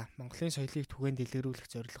утгаараа Монголын соёлыг түгээн дэлгэрүүлэх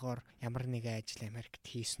зорилгоор ямар нэгэн ажил Америкт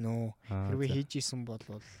хийсэн үү? Хэрвээ хийж исэн бол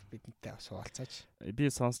бидэнтэй бас хуваалцаач. Би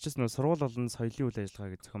сонсчихсан нөө сургууль болон соёлын үйл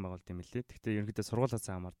ажиллагаа гэж зохион байгуулт юм лээ. Гэхдээ ерөнхийдөө сургуулиас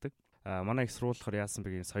хамаардаг. Манай их сургууль болохоор яасан бэ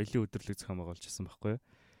гэсэн соёлын өдрөлөг зохион байгуулж ирсэн байхгүй юу?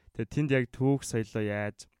 Тэгээд тэнд яг түүх соёлоо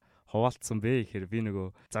яаж хуваалцсан бэ гэхээр би нөгөө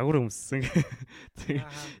загвар өмссөн.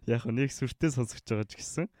 Яг нэг сүртэй сонсогч байгаа ч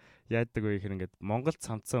гэсэн яадаг вэ гэхээр ингээд Монгол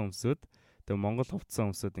цамцаа өмсөөд тэгээ Монгол хувцас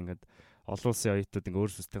өмсөөд ингээд олон улсын оюутнууд ингээд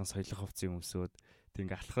өөр сүртэй соёлын хувцсыг өмсөөд тэг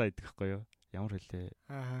ингээд алхаа идэх байхгүй юу? Ямар хэлээ?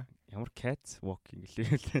 ямар cat walking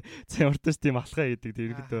гэлээ. Ямарташ тийм алхаа гэдэг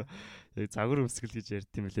тэрэгдөө яг загвар өмсгөл гэж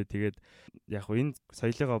ярьд юм лээ. Тэгээд яг энэ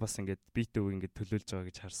соёлыгоо бас ингээд бит өв ингээд төлөөлж байгаа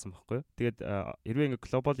гэж харсан байхгүй юу. Тэгээд хэрвээ ингээд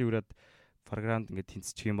GlobalUGRAD програмд ингээд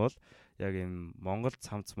тэнцчих юм бол яг юм Монгол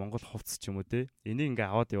цамц, Монгол хувцс ч юм уу те. Энийг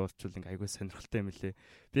ингээд аваад явуулчихвал ингээд айгүй сонирхолтой юм лээ.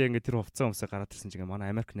 Би ингээд тэр хувцас өмсөө гараад ирсэн чинь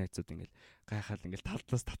манай Америк найзууд ингээд гайхаад ингээд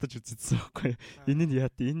талдлаас татаж үзсэн байхгүй юу. Энэ яа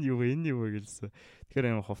энэ юу вэ гэлсэн.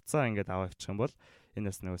 Тэгэхээр юм хувцаа ингээд аваа явчих юм бол энэ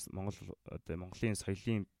бас нэг Монголын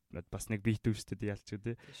соёлын бас нэг бит өв шүү дээ ялч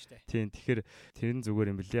үү тийм. Тэгэхээр тэрэн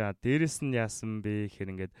зүгээр юм билээ. Дээрэс нь яасан бэ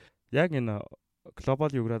гэхээр ингээд яг энэ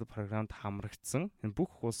GlobalUGRAD програмд хамрагдсан энэ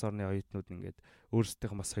бүх улс орны оюутнууд ингээд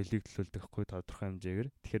өөрсдийнх бас соёлыг төлөөлдөг хгүй тодорхой хэмжээгээр.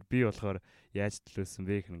 Тэгэхээр би болохоор яаж төлөөсөн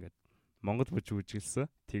бэ гэхээр ингээд Монгол бүж үжилсэн.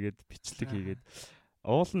 Тэгээд бичлэг хийгээд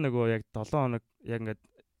уул нь нөгөө яг 7 хоног яг ингээд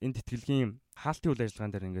энэ тэтгэлгийн хаалтын үйл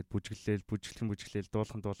ажиллагаан дээр ингээд бүжиглээл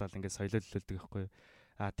дуулаад ингээд соёлоо төлөөлдөг хгүй.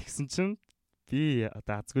 Тэгсэн чинь би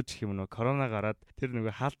одоо азгүйч гэх юм нөгөө корона гараад тэр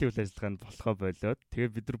нөгөө хаалтын үйл ажиллагаанд болохоо болоод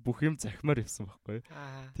тэгээд бид нар бүх юм захимаар явсан байхгүй.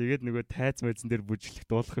 Тэгээд нөгөө тайз мэзэн дээр бүжиглэх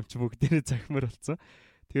дуулах юм чи бүгдээрээ захимаар болсон.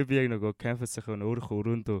 Тэгээд би яг нөгөө кампусынхаа өөрийнхөө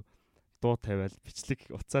өрөөндөө дуу тавиал бичлэг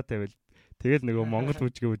уцаа тавиал тэгээд нөгөө Монгол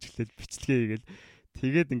бүжгээ бүжиглээд бичлэгээ хийгээл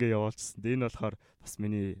тэгээд ингээ явуулчихсан. Энэ болохоор бас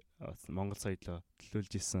миний Монгол соёлоо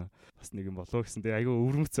төлөөлж исэн бас нэг юм болов гэсэн. Тэгээд айгүй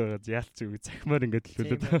өвөрмөц байгаа яалч үг захимаар ингээ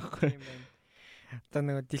төлөөлөд байгаа байхгүй. Одоо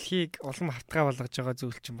нэг дэлхийг улам хавтгай болгож байгаа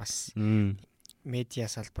зүйл чинь бас медиа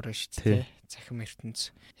салбар шүү дээ. Захим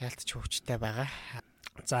ертөнц яалтч хөвчтэй байгаа.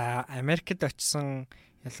 За Америкт очисон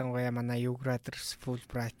ялангуяа манай UGRAD-ers,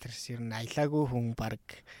 Fulbrighters ер нь аялаагүй хүн баг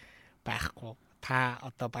байхгүй. Та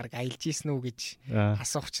одоо баг аялж ийсэн үү гэж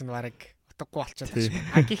асуух чинь баг утгагүй болчиход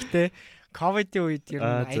байна. Гэхдээ ковидын үед ер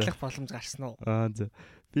нь аялах боломж гарсан уу?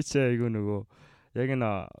 Би ч айгүй нөгөө яг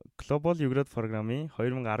энэ GlobalUGRAD програмын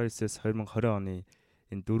 2019-с 2020 оны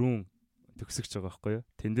энэ 4 төгсөгч байгаа байхгүй юу.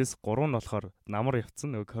 Тэндээс 3 нь болохоор намар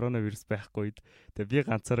явцсан нөгөө коронавирус байхгүй үед. Тэгээ би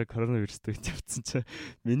ганцаараа коронавирустэй явцсан чинь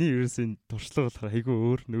миний вирусын туршлага болохоор айгүй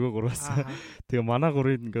өөр нөгөө 3-аас. Тэгээ манай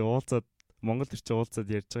 3-ыг ингээ уулзаад Монгол төрч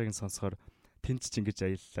уулзаад ярьж байгааг сонсохоор тэнд ч ингэж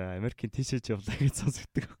аяллаа. Америкийн тийшээж явлаа гэж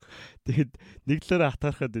сонсогддог. Тэгэхэд нэг талаараа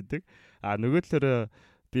хатаархаад идэг. Нөгөө талаараа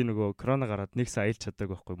би нөгөө корона гараад нэгс аялж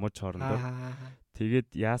чадаагүй байхгүй муж хоорондоо.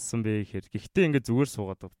 Тэгээд яасан бэ гэхээр гэхдээ ингээд зүгээр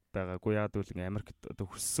суугаад байгаагүй яад үл ингээд Америкт одоо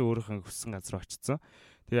хүссэн өөрийнхөө хүссэн газар очсон.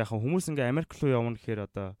 Тэгээ яхаа хүмүүс ингээд Америк руу явна гэхээр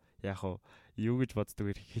одоо яхаа юу гэж боддог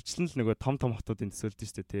вэ? Хичлэн л нөгөө том хотуудын төсөөлдөг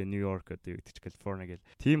шүү дээ. Нью-Йорк одоо юу гэдэг чи Калифорни гэл.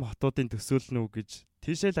 Тим хотуудын төсөөлнө үү гэж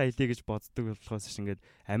тийшээ л аялье гэж боддог болохоос ш ингээд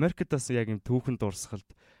Америкт бас яг юм түүхэн дурсгалд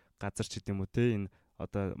газар ч гэдэм үү те энэ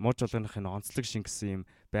одоо мууж олгоныхын онцлог шингэсэн юм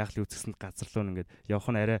байгалийн үзэсгэлэнт газар руу ингээд явах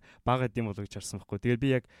нь арай бага гэдэм болов гэж харсан байхгүй. Тэгээд би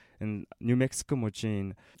яг энэ Нью Мексико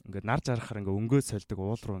мужийн ингээд нар жаргахаар ингээд өнгөө сольдог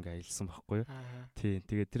уул руу ингээд аялсан байхгүй юу. Тийм.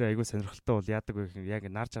 Тэгээд тэр айгүй сонирхолтой бол яадаг вэ гэхээр яг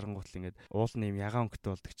нар жаргангуутл ингээд уулын юм ягаан өнгөтэй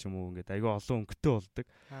болдог ч юм уу ингээд айгүй олон өнгөтэй болдог.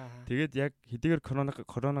 Тэгээд яг хэдийгээр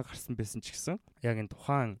корона гарсан байсан ч гэсэн яг энэ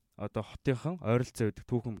тухайн одоо хотынхан ойролцоо байдаг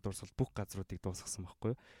түүхэн дурсгал бүх газруудыг дуусгасан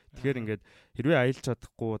байхгүй юу. Тэгэхээр ингээд хэрвээ аялж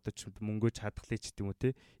чадахгүй одоо ч мөнгөө чадхлаа ч гэдэм үү те.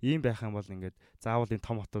 Ийм байх юм бол ингээд заавал энэ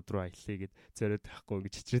том хотууд руу аялъя гэд зориод байхгүй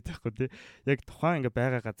гэж хичрээд байхгүй те. Яг тухайн ингээд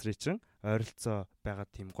байгаа газрын чинь ойролцоо байгаа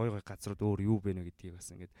тийм гой газрууд өөр юу бэ нэ гэдгийг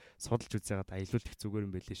бас ингээд судалж үзээгээд аялуулах зүгээр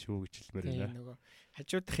юм байлээ шүү гэж хэлмээр байна. Тийм нөгөө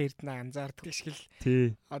хажуудах эрдэнэ анзаардаг шиг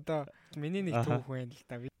л. Одоо миний нэг түүх байна л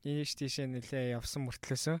да. Ийш тийшээ нэлээ явсан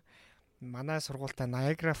мөртлөөсөө манай сургуультай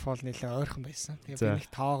Niagara Fall нэлээ ойрхон байсан. Тэгээ би нэг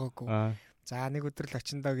тоогоогүй. За нэг өдөр л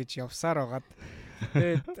очиндоо гэж явсаар байгаад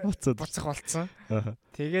тэгээд буцах болцсон.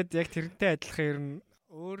 Тэгээд яг тэрнтэй адилхан ер нь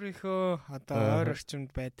өөрийнхөө одоо ойр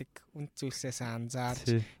орчимд байдаг үнд зүйлсээс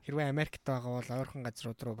анзаарч хэрвээ Америкт байгаа бол ойрхон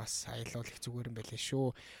газрууд руу бас аялуулах зүгээр юм байлээ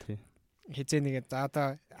шүү. Хизээ нэгэ за одоо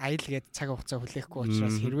аял гээд цаг хугацаа хүлээхгүй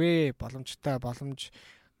учраас хэрвээ боломж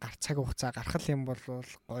цаг хугацаа гарах юм бол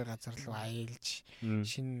гой газар руу аялж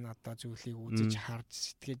шинэ одоо зүйлийг үзэж харж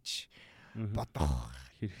сэтгэж бодох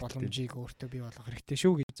боломжийг өөртөө бий болгох хэрэгтэй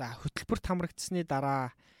шүү гэж. За хөтөлбөрт хамрагдсны дараа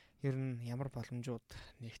ер нь ямар боломжууд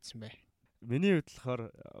нэгдсэн бэ? Миний хувьд болохоор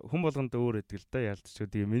хүн болгонд өөр гэдэг л да яалтч.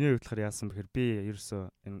 Тэгээ миний хувьд болохоор яасан бэхээр би ерөөсөө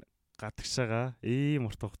энэ гадагшаага ийм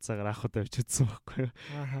урт хугацаагаар анх удаа явж үзсэн байхгүй юу.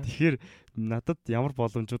 Тэгэхээр надад ямар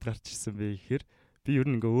боломжууд гарч ирсэн бэ гэхээр би ер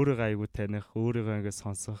нь ингээ өөрийгөө аягүй таних, өөрийгөө ингээ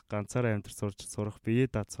сонсох, ганцаараа амьд сурах, бие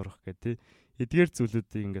даад сурах гэдэг эдгээр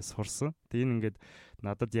зүйлүүдийг ингээ сурсан. Тэгээ энэ ингээд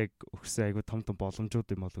надад яг өгсөн аягүй том боломжууд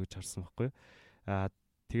юм болов гэж харсан байхгүй юу.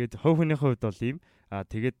 Тэгээд хувь хүний хувьд бол ийм.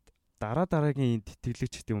 Тэгээд дараагийн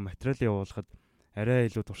тэтгэлэгч гэдэг юм материалын явуулахад арай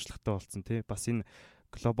илүү туршлагатай болсон тий. Бас энэ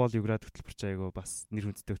GlobalUGRAD хөтөлбөрч аягүй бас нэр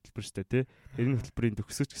хүндтэй хөтөлбөр шүү дээ тий. Энэ хөтөлбөрийн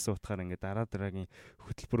төгсөгч гэсэн утгаараа ингээ дараагийн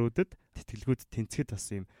хөтөлбөрүүдэд тэтгэлгүүд тэнцэхэд бас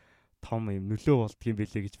ийм том юм нөлөө болдгийм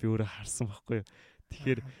байлээ гэж би өөрөө харсан байхгүй юу.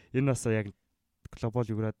 Тэгэхээр энэ бас яг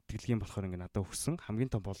GlobalUGRAD тэтгэлгийн болохоор ингээ надад өгсөн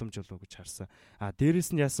хамгийн том боломж болов гэж харсан.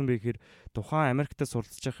 Дээрээс нь яасан бэ гэхээр тухайн Америктаа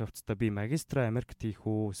суралцж явах явцдаа би магистра Америкт хийх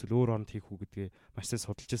үү эсвэл өөр оронд хийх үү гэдгээ маш сайн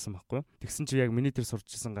судалж байсан байхгүй юу. Тэгсэн чи яг миний тэр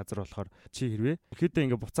сурч ирсэн газар болохоор чи хэрвээ ихэдээ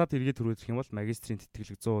ингээ буцаад эргээд түрүүлэх юм бол магистрийн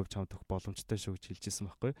тэтгэлэг 100% чамд өгөх боломжтой шүү гэж хэлж ирсэн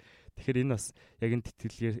байхгүй юу. Тэгэхээр энэ бас яг энэ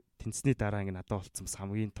тэтгэлгээр тэнцсний дараа ингээ надад олцсон бас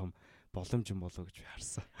хамгийн том боломж юм болов гэж би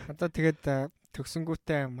харсан. Одоо тэгээд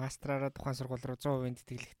төгсөнгүүтээ мастраараа тухайн сургууль руу 100%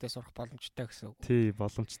 тэтгэлэгтэй сурах боломжтой гэсэн үг. Тий,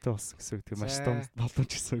 боломжтой болсон гэсэн үг. Тэгээ маш том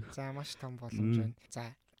боломж гэсэн үг. За, маш том боломж байна. За,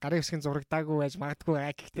 гарын үсгийн зурагдаагүй байж магадгүй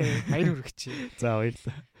гэхдээ баяр хүргэе. За,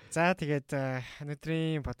 баярлалаа. За, тэгээд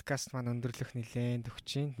өнөөдрийн подкаст маань өндөрлөх нэлээд өгч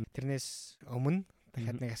байна. Тэрнээс өмнө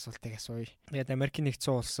дахиад нэг асуултыг асууя. Тэгээд Америкийн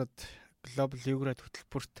нэгдсэн улсад GlobalUGRAD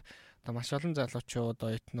хөтөлбөрт одоо маш олон залуучууд,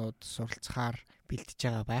 оюутнууд суралцахаар бэлдэж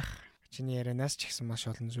байгаа байх. Чиний ярианаас ч ихсэн маш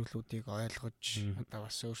олон зүйлүүдийг ойлгож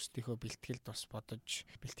одоо бас өөрсдийнхөө бэлтгэлд бас бодож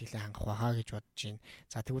бэлтгэлээ хангах байхаа гэж бодож байна.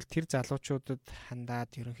 За тэгвэл тэр залуучуудад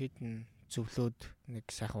хандаад ерөнхийд нь зөвлөөд нэг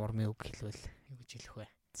сайхан урмын үг хэлвэл юу гэж хэлэх вэ?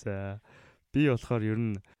 За би болохоор ер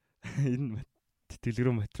нь энэ тэтгэлэг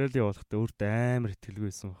рүү материал явуулахдаа өөртөө амар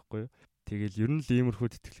итгэлгүй байсан байхгүй юу? Тэгэл ер нь л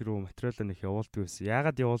иймэрхүү тэтгэлэг рүү материалаа нэг явуулдаг байсан.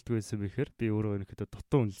 Яагаад явуулдаг байсан бэ гэхээр би өөрөө өнөхдөө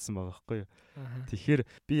дутуу үнэлсэн байгаа байхгүй юу? Тэгэхээр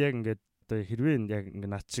би яг ингээд хэрвээ яг ингээ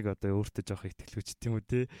над шиг одоо өөртөө жоох итгэлгүй ч тийм үү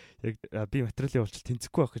те яг би материалын явуулалт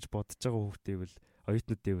тэнцэхгүй байх гэж бодож байгаа хүүхдээ бол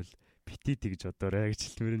оюутнуудыг бол бити тэгж одоорой гэж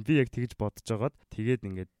хэлмээр нь би яг тэгж бодож байгаад тэгээд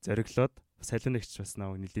ингээд зориглоод салонэгч бас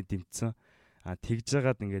намайг нэлээд дэмжсэн тэгж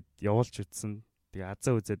жагаад ингээд явуулж үтсэн тэгээ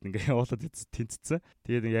азаа үзээд ингээ явуулаад тэнцсэн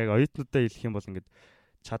тэгээд яг оюутнуудаа хэлэх юм бол ингээд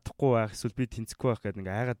чадахгүй байх эсвэл би тэнцэхгүй байх гэдэг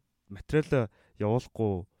ингээ айгаад материалаа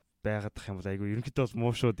явуулахгүй байгаадах юм бол айгүй ерөнхийдөө бол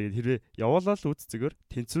муу шүү. Тэгээд хэрвээ явуулаад үз зүгээр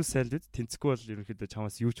тэнцүү сайлд үз тэнцэхгүй бол ерөнхийдөө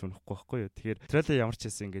чамаас юу ч унахгүй байхгүй юу. Тэгэхээр материалаа ямар ч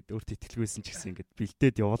хэсэн ингээд өөртөө итгэлгүйсэн ч гэсэн ингээд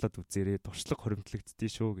бэлдээд явуулаад үзээрэй. Туршлага хоримтлагддээ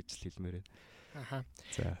шүү гэж л хэлмээр байна.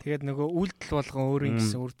 За. Тэгээд нөгөө үйлдэл болгон өөрийн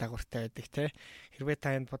гэсэн үр дагавартай байдаг те. Хэрвээ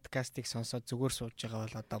та энэ подкастыг сонсоод зүгээр сууж байгаа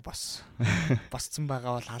бол одоо босцсон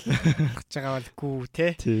байгаа бол алхаж байгаа бол гүү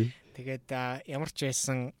те. Тэгээд ямар ч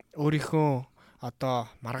байсан өөрийнхөө одоо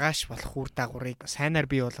маргааш болох үр дагаврыг сайнаар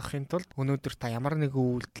бий болгохын тулд өнөөдөр та ямар нэгэн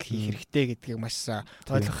үйлдэл хийх хэрэгтэй гэдгийг маш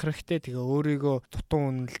ойлгох хэрэгтэй. Тэгээ өөрийгөө дутуу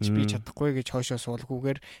үнэлж би чадахгүй гэж хойшоо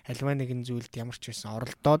суулгүйгээр альва нэгэн зүйлд ямар ч байсан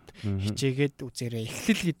оролдоод хичээгээд үзээрэй.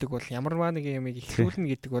 Эхлэл гэдэг бол ямарваа нэгэн юмыг эхлүүлнэ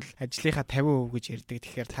гэдэг бол ажлынхаа 50% гэж ярьдаг.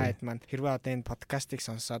 Тэгэхээр та хэд маань хэрвээ одоо энэ подкастыг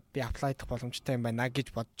сонсоод би аплайдах боломжтой юм байна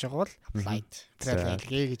гэж бодож байгаа бол аплайд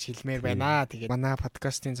хэлгээ гэж хэлмээр байна. Тэгээд манай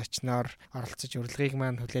подкастын зочноор оролцож урилгыг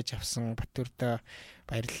маань хүлээж авсан Баттөрт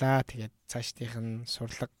баярлалаа. Тэгээд цаашдынх нь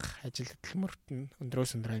сурлага ажил хөтөлбөрт нь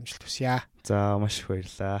өндрөөс өндөр амжилт хүсье. За маш их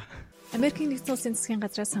баярлалаа. Америкийн нэгдсэн улсын засгийн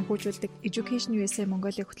газраас санхүүжүүлдэг EducationUSA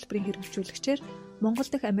Mongolia хөтөлбөрийн хэрэгжүүлэгчээр Монгол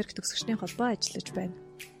дахь Америк төгсөгчдийн холбоо ажиллаж байна.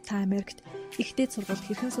 Та Америкт ихтэй сургуульд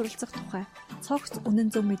хэрхэн суралцах тухай цогц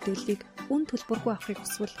үнэн зөв мэдээллийг үн төлбөргүй авахыг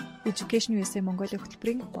хүсвэл EducationUSA Mongolia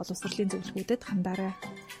хөтөлбөрийн боловсролын зөвлөгөөдөд хандаарай.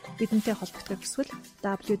 Бидэнтэй холбогдохыг хүсвэл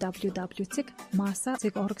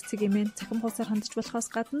www.masa.org-ийн цахим хуудасаар хандж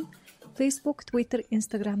болохоос гадна Facebook, Twitter,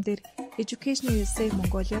 Instagram дээр EducationUSA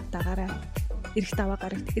Mongolia дагаарай. Ирэх даваа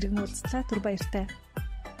гарагт иргэн уулзлаа. Түр баяртай.